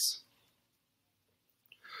adversaries.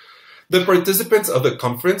 The participants of the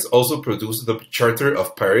conference also produced the Charter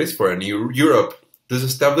of Paris for a New Europe. This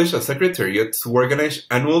established a secretariat to organize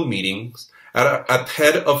annual meetings at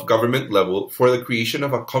head of government level for the creation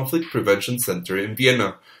of a conflict prevention center in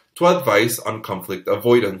Vienna to advise on conflict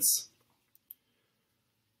avoidance.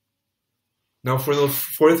 Now for the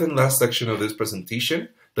fourth and last section of this presentation,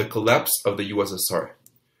 the collapse of the USSR.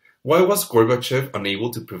 Why was Gorbachev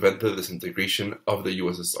unable to prevent the disintegration of the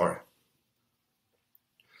USSR?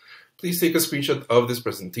 Please take a screenshot of this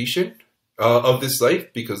presentation, of this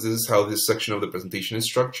slide, because this is how this section of the presentation is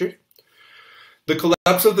structured. The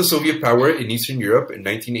collapse of the Soviet power in Eastern Europe in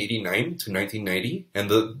 1989 to 1990 and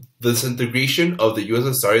the disintegration of the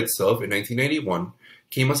USSR itself in 1991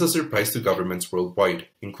 came as a surprise to governments worldwide,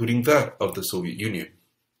 including that of the Soviet Union.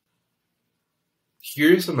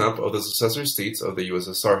 Here is a map of the successor states of the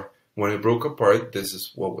USSR. When it broke apart, this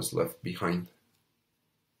is what was left behind.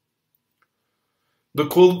 The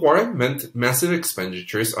Cold War meant massive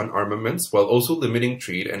expenditures on armaments while also limiting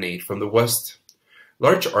trade and aid from the West.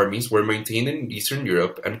 Large armies were maintained in Eastern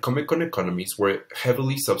Europe, and COMECON economies were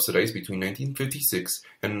heavily subsidized between 1956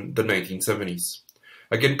 and the 1970s,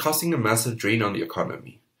 again causing a massive drain on the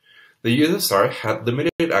economy. The USSR had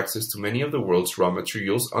limited access to many of the world's raw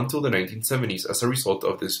materials until the 1970s as a result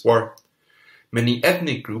of this war. Many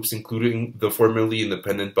ethnic groups, including the formerly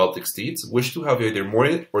independent Baltic states, wish to have either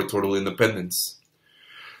more or total independence.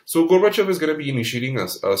 So Gorbachev is going to be initiating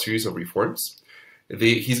a series of reforms.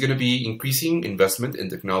 He's going to be increasing investment in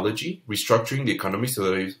technology, restructuring the economy so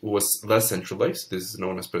that it was less centralized, this is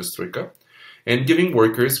known as Perestroika, and giving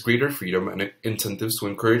workers greater freedom and incentives to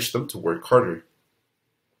encourage them to work harder.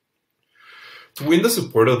 To win the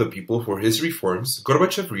support of the people for his reforms,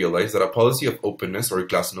 Gorbachev realized that a policy of openness or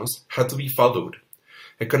Glasnost had to be followed.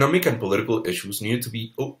 Economic and political issues needed to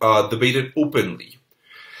be debated openly.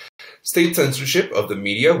 State censorship of the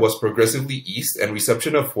media was progressively eased and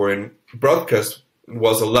reception of foreign broadcasts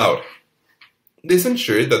was allowed. This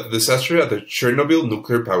ensured that the disaster at the Chernobyl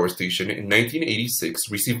nuclear power station in 1986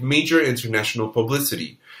 received major international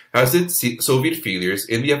publicity, as did Soviet failures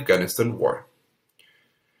in the Afghanistan war.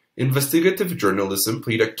 Investigative journalism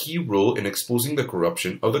played a key role in exposing the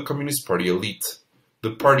corruption of the Communist Party elite.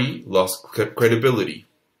 The party lost credibility.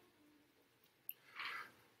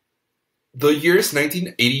 The years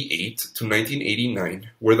 1988 to 1989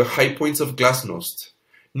 were the high points of Glasnost.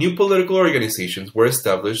 New political organizations were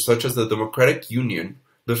established such as the Democratic Union,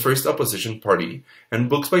 the first opposition party, and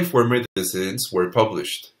books by former dissidents were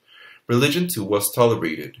published. Religion too was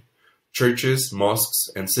tolerated. Churches, mosques,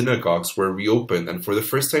 and synagogues were reopened, and for the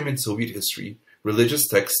first time in Soviet history, religious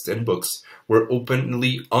texts and books were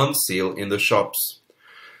openly on sale in the shops.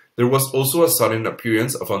 There was also a sudden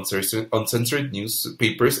appearance of uncensored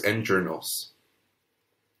newspapers and journals.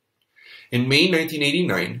 In May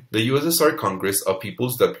 1989, the USSR Congress of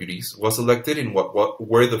People's Deputies was elected in what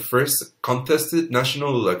were the first contested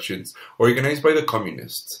national elections organized by the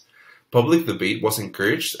Communists. Public debate was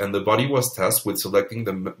encouraged, and the body was tasked with selecting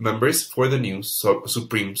the members for the new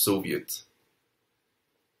Supreme Soviet.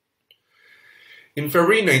 In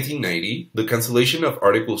February 1990, the cancellation of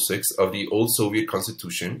Article 6 of the old Soviet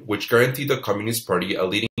Constitution, which guaranteed the Communist Party a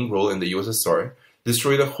leading role in the USSR,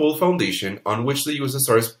 destroyed the whole foundation on which the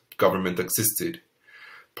USSR's government existed.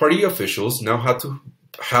 Party officials now had to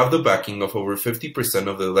have the backing of over 50%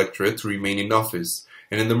 of the electorate to remain in office,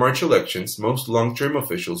 and in the March elections, most long-term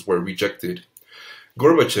officials were rejected.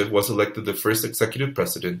 Gorbachev was elected the first executive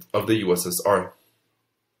president of the USSR.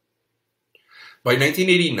 By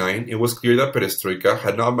 1989, it was clear that Perestroika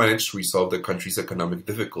had not managed to resolve the country's economic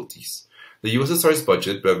difficulties. The USSR's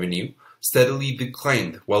budget revenue steadily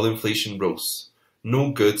declined while inflation rose.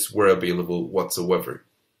 No goods were available whatsoever.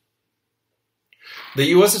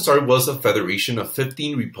 The USSR was a federation of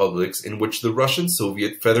 15 republics in which the Russian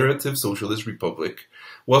Soviet Federative Socialist Republic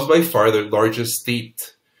was by far the largest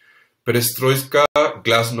state. Perestroika,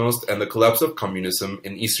 Glasnost, and the collapse of communism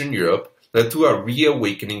in Eastern Europe led to a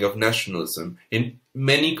reawakening of nationalism in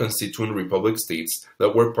many constituent republic states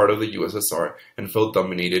that were part of the USSR and felt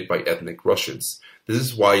dominated by ethnic Russians. This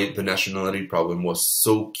is why the nationality problem was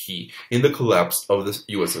so key in the collapse of the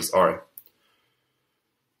USSR.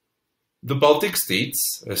 The Baltic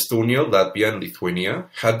states, Estonia, Latvia, and Lithuania,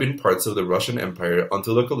 had been parts of the Russian Empire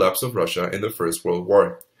until the collapse of Russia in the First World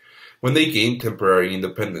War, when they gained temporary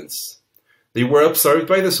independence. They were absorbed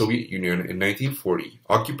by the Soviet Union in 1940,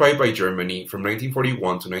 occupied by Germany from 1941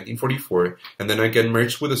 to 1944, and then again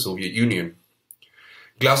merged with the Soviet Union.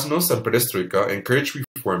 Glasnost and Perestroika encouraged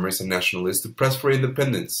reformers and nationalists to press for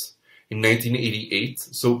independence. In 1988,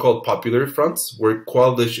 so-called popular fronts,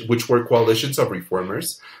 which were coalitions of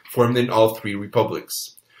reformers, formed in all three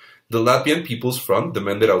republics. The Latvian People's Front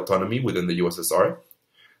demanded autonomy within the USSR.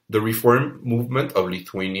 The Reform Movement of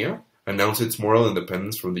Lithuania announced its moral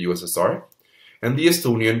independence from the USSR. And the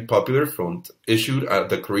Estonian Popular Front issued a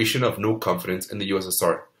declaration of no confidence in the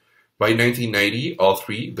USSR. By 1990, all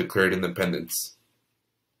three declared independence.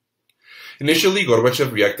 Initially,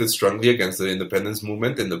 Gorbachev reacted strongly against the independence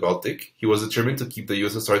movement in the Baltic. He was determined to keep the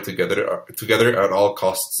USSR together at all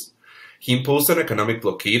costs. He imposed an economic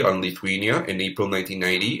blockade on Lithuania in April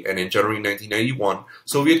 1990, and in January 1991,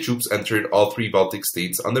 Soviet troops entered all three Baltic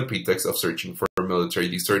states on the pretext of searching for military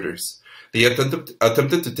deserters. They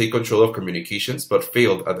attempted to take control of communications, but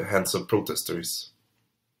failed at the hands of protesters.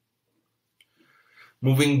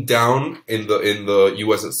 Moving down in the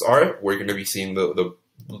USSR, we're going to be seeing the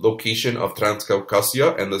location of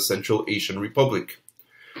Transcaucasia and the Central Asian Republic.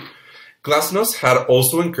 Glasnost had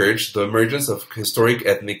also encouraged the emergence of historic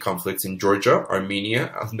ethnic conflicts in Georgia,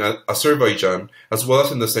 Armenia, and Azerbaijan, as well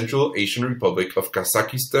as in the Central Asian Republic of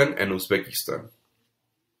Kazakhstan and Uzbekistan.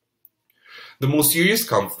 The most serious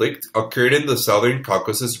conflict occurred in the southern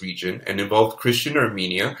Caucasus region and involved Christian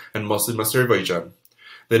Armenia and Muslim Azerbaijan.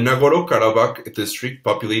 The Nagorno-Karabakh district,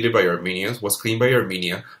 populated by Armenians, was claimed by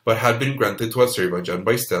Armenia but had been granted to Azerbaijan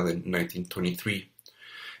by Stalin in 1923.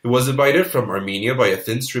 It was divided from Armenia by a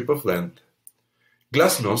thin strip of land.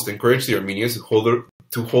 Glasnost encouraged the Armenians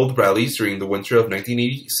to hold rallies during the winter of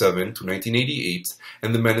 1987 to 1988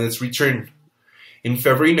 and demanded its return. In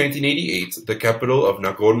February 1988, the capital of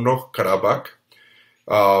Nagorno-Karabakh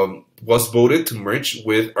was voted to merge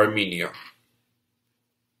with Armenia.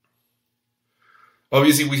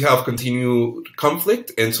 Obviously, we have continued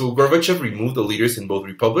conflict, and so Gorbachev removed the leaders in both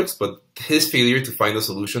republics, but his failure to find a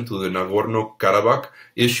solution to the Nagorno-Karabakh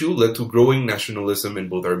issue led to growing nationalism in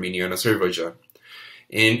both Armenia and Azerbaijan.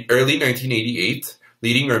 In early 1988,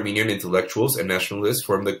 leading Armenian intellectuals and nationalists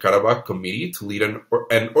formed the Karabakh Committee to lead and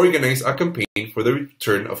organize a campaign for the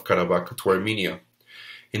return of Karabakh to Armenia.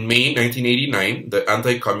 In May 1989, the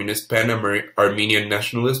anti-communist Pan-Armenian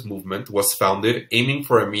nationalist movement was founded, aiming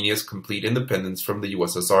for Armenia's complete independence from the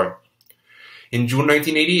USSR. In June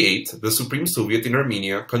 1988, the Supreme Soviet in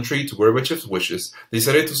Armenia, contrary to Gorbachev's wishes,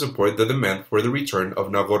 decided to support the demand for the return of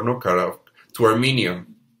Nagorno-Karabakh to Armenia.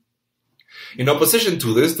 In opposition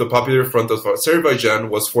to this, the Popular Front of Azerbaijan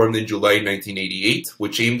was formed in July 1988,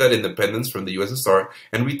 which aimed at independence from the USSR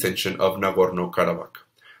and retention of Nagorno-Karabakh.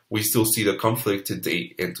 We still see the conflict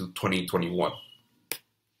today into 2021.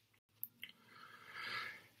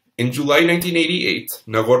 In July 1988,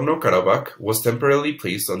 Nagorno-Karabakh was temporarily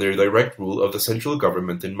placed under direct rule of the central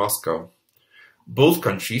government in Moscow. Both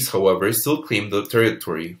countries, however, still claimed the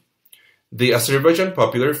territory. The Azerbaijan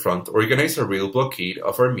Popular Front organized a rail blockade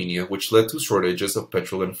of Armenia, which led to shortages of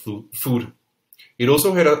petrol and food. It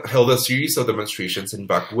also held a series of demonstrations in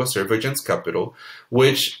Baku, Azerbaijan's capital,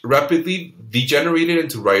 which rapidly degenerated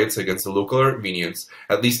into riots against the local Armenians.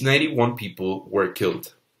 At least 91 people were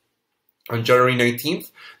killed. On January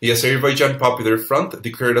 19th, the Azerbaijan Popular Front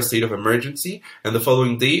declared a state of emergency, and the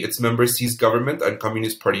following day its members seized government and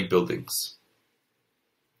Communist Party buildings.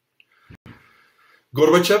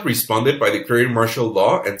 Gorbachev responded by declaring martial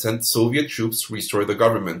law and sent Soviet troops to restore the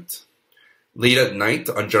government. Late at night,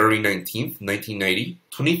 on January 19, 1990,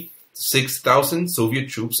 26,000 Soviet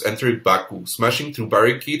troops entered Baku, smashing through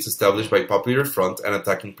barricades established by Popular Front and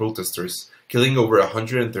attacking protesters, killing over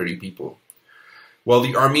 130 people. While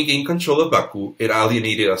the army gained control of Baku, it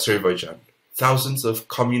alienated Azerbaijan. Thousands of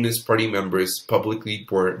Communist Party members publicly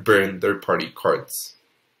burned their party cards.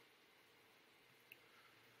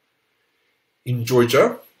 In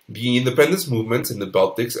Georgia, the independence movements in the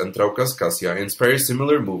Baltics and Transcaucasia inspired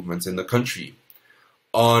similar movements in the country.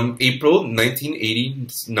 On April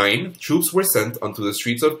 1989, troops were sent onto the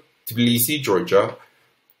streets of Tbilisi, Georgia,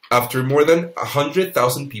 after more than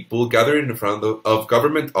 100,000 people gathered in front of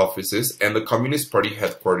government offices and the Communist Party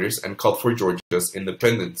headquarters and called for Georgia's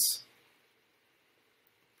independence.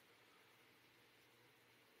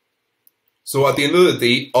 So at the end of the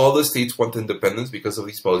day, all the states want independence because of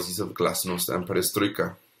these policies of Glasnost and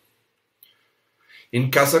Perestroika.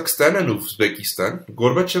 In Kazakhstan and Uzbekistan,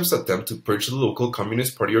 Gorbachev's attempt to purge the local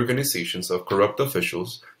Communist Party organizations of corrupt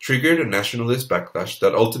officials triggered a nationalist backlash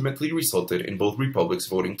that ultimately resulted in both republics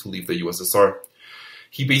voting to leave the USSR.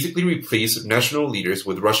 He basically replaced national leaders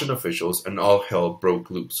with Russian officials, and all hell broke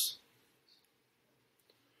loose.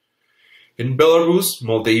 In Belarus,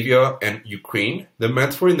 Moldavia, and Ukraine, the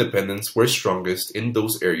demands for independence were strongest in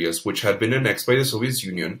those areas which had been annexed by the Soviet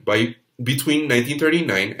Union between 1939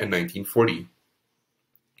 and 1940.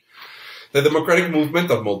 The Democratic Movement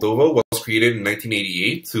of Moldova was created in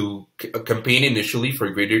 1988 to campaign initially for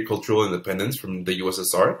greater cultural independence from the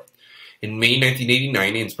USSR. In May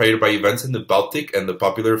 1989, inspired by events in the Baltic, and the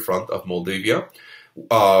Popular Front of Moldavia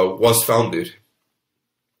was founded.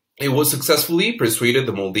 It was successfully persuaded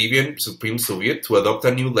the Moldavian Supreme Soviet to adopt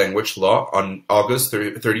a new language law on August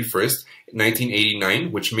 31st,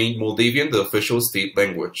 1989, which made Moldavian the official state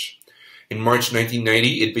language. In March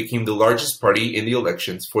 1990, it became the largest party in the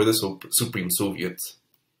elections for the Supreme Soviet.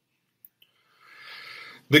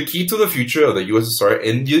 The key to the future of the USSR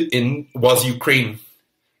was Ukraine,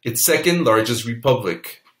 its second largest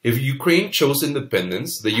republic. If Ukraine chose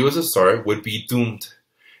independence, the USSR would be doomed.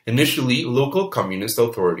 Initially, local communist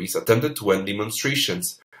authorities attempted to end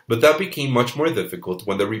demonstrations, but that became much more difficult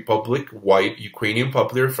when the republic-wide Ukrainian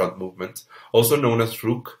Popular Front movement, also known as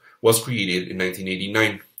RUK, was created in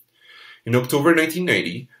 1989. In October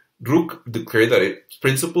 1990, RUK declared that its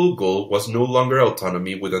principal goal was no longer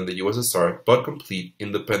autonomy within the USSR, but complete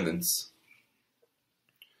independence.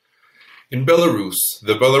 In Belarus,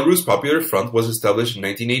 the Belarus Popular Front was established in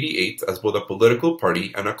 1988 as both a political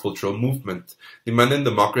party and a cultural movement, demanding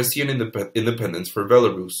democracy and independence for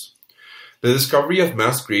Belarus. The discovery of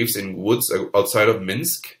mass graves in woods outside of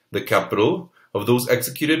Minsk, the capital, of those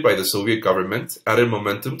executed by the Soviet government, added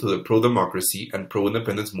momentum to the pro-democracy and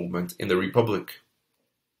pro-independence movement in the republic.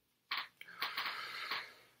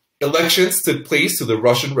 Elections took place to the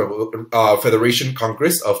Russian Federation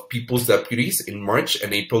Congress of People's Deputies in March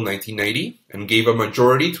and April 1990 and gave a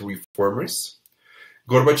majority to reformers.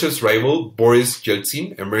 Gorbachev's rival, Boris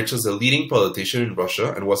Yeltsin, emerged as a leading politician in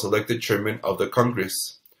Russia and was elected chairman of the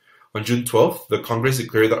Congress. On June 12th, the Congress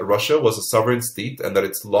declared that Russia was a sovereign state and that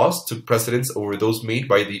its laws took precedence over those made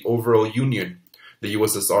by the overall Union, the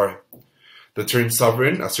USSR. The term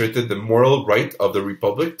sovereign asserted the moral right of the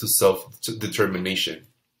republic to self-determination.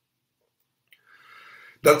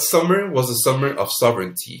 That summer was a summer of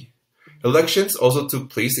sovereignty. Elections also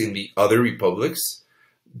took place in the other republics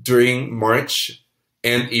during March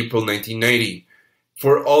and April 1990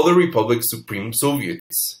 for all the republic's supreme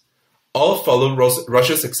Soviets. All followed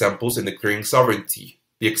Russia's examples in declaring sovereignty.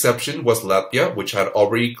 The exception was Latvia, which had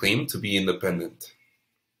already claimed to be independent.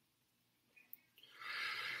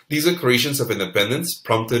 These declarations of independence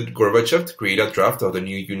prompted Gorbachev to create a draft of the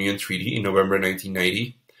new Union Treaty in November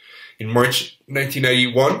 1990. In March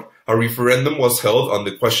 1991, a referendum was held on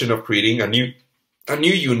the question of creating a new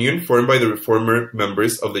union formed by the reformer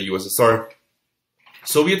members of the USSR.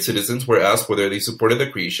 Soviet citizens were asked whether they supported the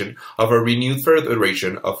creation of a renewed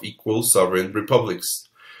federation of equal sovereign republics.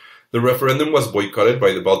 The referendum was boycotted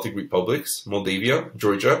by the Baltic republics, Moldavia,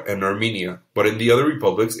 Georgia, and Armenia, but in the other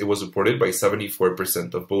republics it was supported by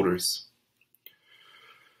 74% of voters.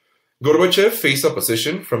 Gorbachev faced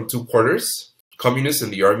opposition from two quarters: communists in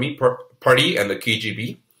the Army Party and the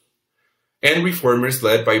KGB, and reformers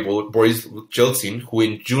led by Boris Yeltsin, who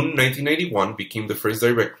in June 1991 became the first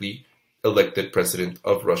directly elected president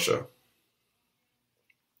of Russia.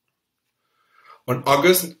 On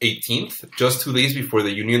August 18th, just 2 days before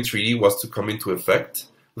the Union Treaty was to come into effect,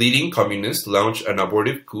 leading communists launched an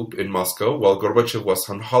abortive coup in Moscow while Gorbachev was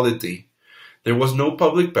on holiday. There was no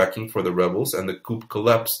public backing for the rebels and the coup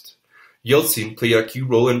collapsed. Yeltsin played a key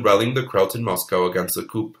role in rallying the crowds in Moscow against the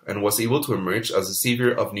coup and was able to emerge as the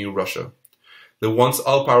savior of new Russia. The once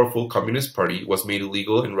all-powerful Communist Party was made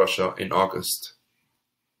illegal in Russia in August.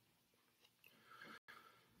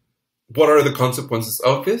 What are the consequences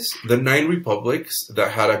of this? The 9 republics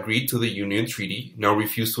that had agreed to the Union Treaty now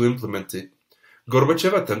refused to implement it.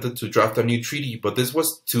 Gorbachev attempted to draft a new treaty, but this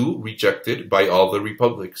was too rejected by all the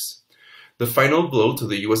republics. The final blow to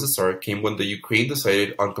the USSR came when the Ukraine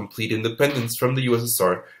decided on complete independence from the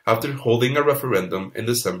USSR after holding a referendum in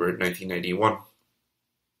December 1991.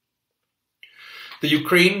 The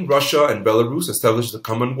Ukraine, Russia, and Belarus established the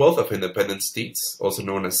Commonwealth of Independent States, also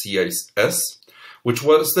known as CIS, which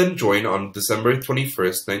was then joined on December 21,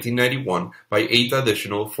 1991 by 8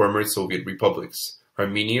 additional former Soviet republics: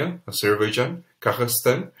 Armenia, Azerbaijan,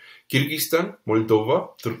 Kazakhstan, Kyrgyzstan, Moldova,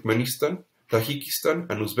 Turkmenistan, Tajikistan,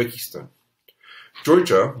 and Uzbekistan.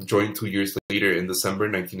 Georgia joined 2 years later in December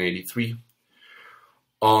 1993.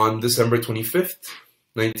 On December 25,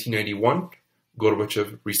 1991,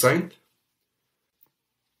 Gorbachev resigned.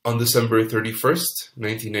 On December 31,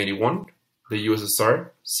 1991, the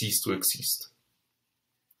USSR ceased to exist.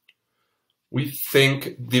 We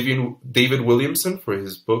thank David Williamson for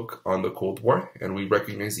his book on the Cold War, and we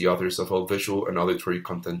recognize the authors of all visual and auditory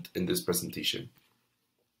content in this presentation.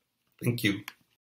 Thank you.